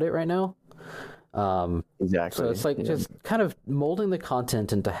do about it right now. Exactly. So it's like just kind of molding the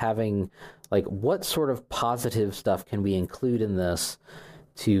content into having like, what sort of positive stuff can we include in this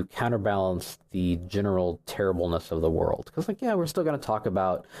to counterbalance the general terribleness of the world? Because like, yeah, we're still going to talk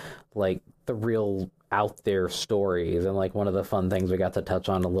about like the real out there stories, and like one of the fun things we got to touch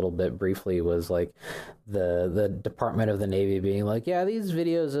on a little bit briefly was like the Department of the Navy being like, yeah, these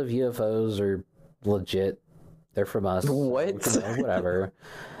videos of UFOs are legit, they're from us. What? Whatever.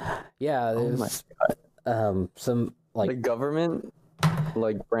 Yeah, there's some like the government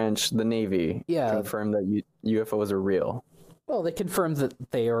like branch, the Navy, confirmed that UFOs are real. Well, they confirmed that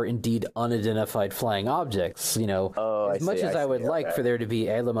they are indeed unidentified flying objects. As much as I would like for there to be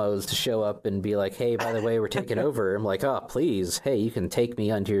Alamos to show up and be like, hey, by the way, we're taking over. I'm like, oh, please, hey, you can take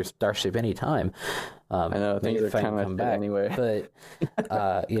me onto your starship anytime. I know, things are kind of back anyway. But,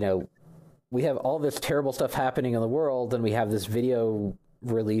 we have all this terrible stuff happening in the world, and we have this video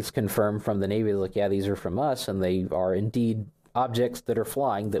release confirmed from the Navy, like, yeah, these are from us, and they are indeed objects that are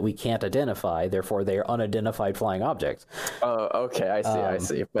flying that we can't identify. Therefore, they are unidentified flying objects. Oh, okay, I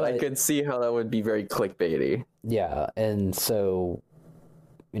see. But I could see how that would be very clickbaity. Yeah, and so,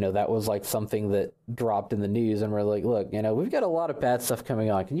 that was like something that dropped in the news, and we're like, look, we've got a lot of bad stuff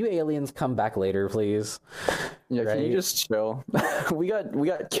coming on. Can you aliens come back later, please? Yeah, right? Can you just chill? we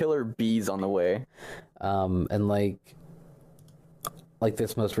got killer bees on the way. And like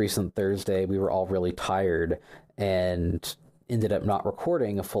this most recent Thursday, we were all really tired and ended up not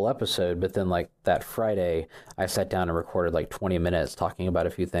recording a full episode, but then like that Friday I sat down and recorded like 20 minutes talking about a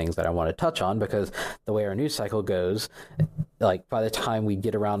few things that I want to touch on, because the way our news cycle goes, like by the time we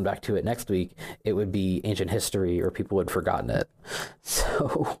get around back to it next week, it would be ancient history or people had forgotten it.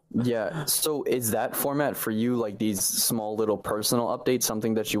 So yeah, so is that format for you, like these small little personal updates,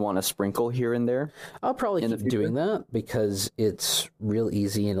 something that you want to sprinkle here and there? I'll probably keep doing that because it's real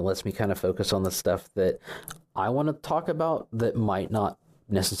easy and it lets me kind of focus on the stuff that I want to talk about that might not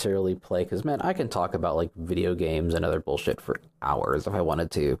necessarily play, because man, I can talk about like video games and other bullshit for hours if I wanted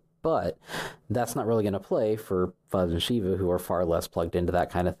to, but that's not really going to play for Fuzz and Shiva, who are far less plugged into that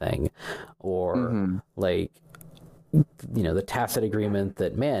kind of thing, or like the tacit agreement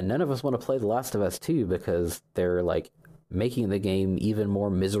that, man, none of us want to play The Last of Us 2 because they're like making the game even more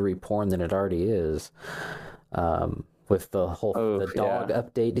misery porn than it already is, with the whole the dog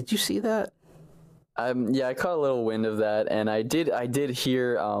update. Did you see that? Yeah, I caught a little wind of that, and I did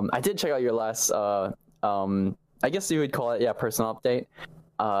hear, I did check out your last, I guess you would call it, personal update,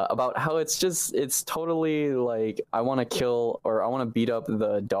 about how it's totally like, I want to kill, or I want to beat up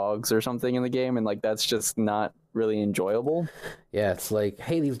the dogs or something in the game, and like, that's just not really enjoyable. Yeah, it's like,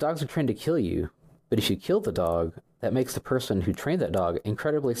 hey, these dogs are trained to kill you, but if you kill the dog, that makes the person who trained that dog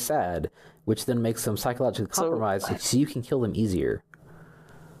incredibly sad, which then makes them psychologically compromised, so you can kill them easier.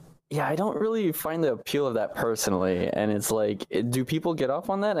 Yeah, I don't really find the appeal of that personally, and it's like, do people get off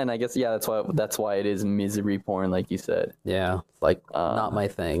on that? And I guess that's why it is misery porn, like you said. Yeah, like not my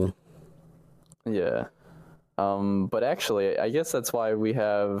thing. Yeah, but actually, I guess that's why we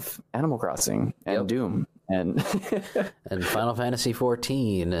have Animal Crossing and Doom and and Final Fantasy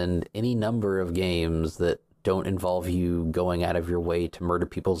 14 and any number of games that don't involve you going out of your way to murder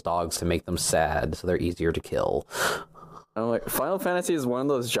people's dogs to make them sad, so they're easier to kill. I'm like, Final Fantasy is one of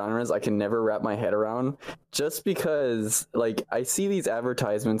those genres I can never wrap my head around, just because like I see these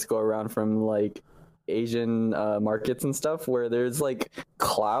advertisements go around from like Asian markets and stuff where there's like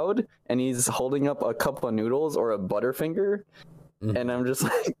Cloud and he's holding up a cup of noodles or a Butterfinger, and I'm just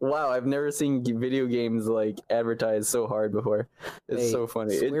like, wow, I've never seen video games like advertised so hard before. It's so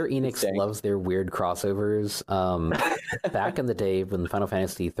funny. Square Enix loves their weird crossovers. Back in the day when Final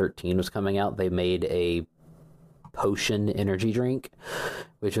Fantasy 13 was coming out, they made a potion energy drink,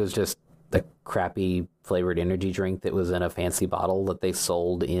 which was just the crappy flavored energy drink that was in a fancy bottle that they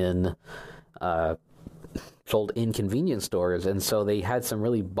sold in convenience stores. And so they had some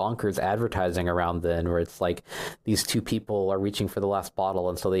really bonkers advertising around then where it's like these two people are reaching for the last bottle,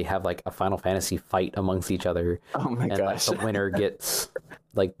 and so they have like a Final Fantasy fight amongst each other. Oh my gosh. Like, the winner gets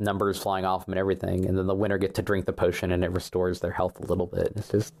like numbers flying off them and everything, and then the winner gets to drink the potion and it restores their health a little bit. It's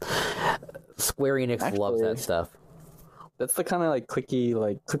just Square Enix loves that stuff. That's the kind of like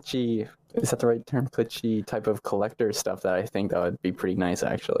glitchy, is that the right term? Glitchy type of collector stuff that I think that would be pretty nice,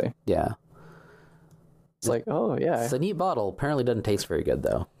 actually. Yeah. It's like, oh, yeah. It's a neat bottle. Apparently doesn't taste very good,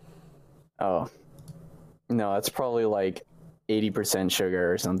 though. Oh. No, it's probably like 80%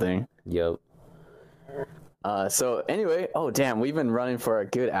 sugar or something. Yep. So anyway, oh damn, we've been running for a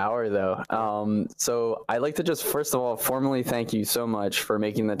good hour though. So I'd like to just first of all formally thank you so much for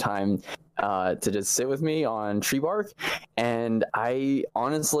making the time to just sit with me on Tree Bark. And I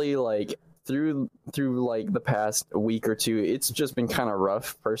honestly, like, through like the past week or two, it's just been kind of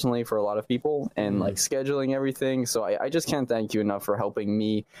rough personally for a lot of people, and like scheduling everything. So I just can't thank you enough for helping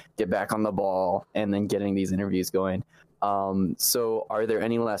me get back on the ball and then getting these interviews going. So are there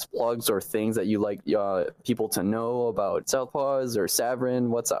any last plugs or things that you like people to know about Southpaws or Savrin?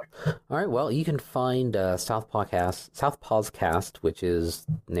 What's up? All right, well, you can find Southpawscast, which is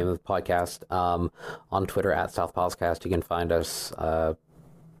the name of the podcast, on Twitter at Southpawscast. You can find us,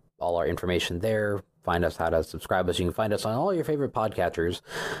 all our information there. Find us, how to subscribe us. You can find us on all your favorite podcatchers.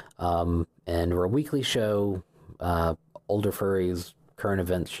 And we're a weekly show, older furries, current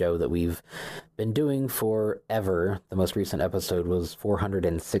events show that we've been doing forever. The most recent episode was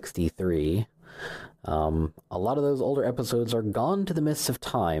 463. A lot of those older episodes are gone to the mists of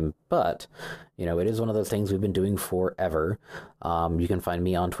time, but, you know, it is one of those things we've been doing forever. You can find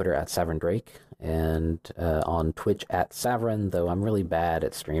me on Twitter at Savrin Drake and on Twitch at Savrin, though I'm really bad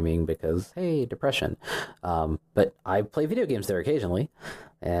at streaming because, hey, depression. But I play video games there occasionally,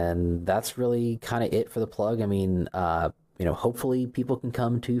 and that's really kind of it for the plug. I mean, you know, hopefully people can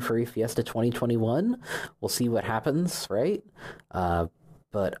come to Furry Fiesta 2021. We'll see what happens, right?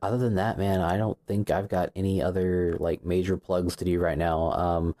 But other than that, man, I don't think I've got any other like major plugs to do right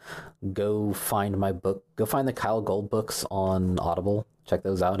now. Go find my book. Go find the Kyle Gold books on Audible. Check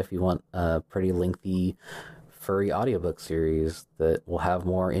those out if you want a pretty lengthy furry audiobook series that will have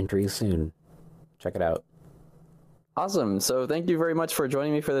more entries soon. Check it out. Awesome. So thank you very much for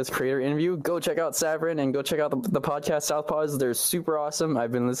joining me for this creator interview. Go check out Savrin and go check out the podcast Southpaws. They're super awesome.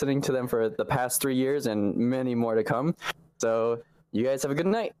 I've been listening to them for the past 3 years and many more to come. So you guys have a good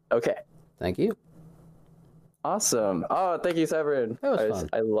night. Okay. Thank you. Awesome. Oh, thank you, Savrin. That was fun.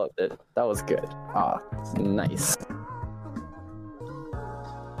 I loved it. That was good. Nice.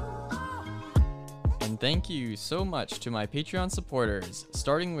 And thank you so much to my Patreon supporters,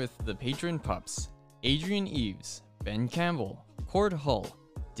 starting with the patron pups, Adrian Eves, Ben Campbell, Cord Hull,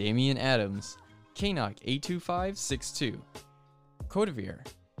 Damian Adams, Knock82562, Codavir,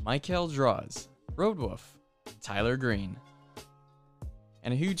 Michael Draws, Roadwolf, Tyler Green.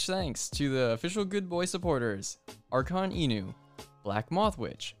 And a huge thanks to the official Good Boy supporters, Archon Inu, Black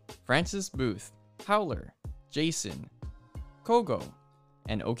Mothwitch, Francis Booth, Howler, Jason, Kogo,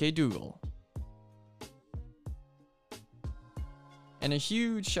 and OK Dougal. And a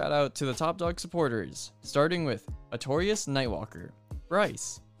huge shout out to the Top Dog supporters, starting with Artorius Nightwalker,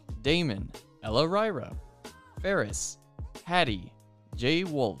 Bryce, Damon, Ella Ryra, Ferris, Hattie, Jay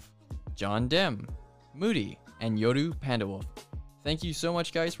Wolf, John Dem, Moody, and Yoru Pandawolf. Thank you so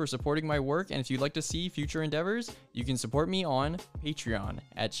much, guys, for supporting my work, and if you'd like to see future endeavors, you can support me on Patreon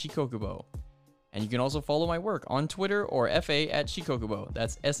at Shikokubo. And you can also follow my work on Twitter or FA at Shikokubo.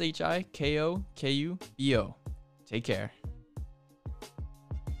 That's SHIKOKUBO. Take care.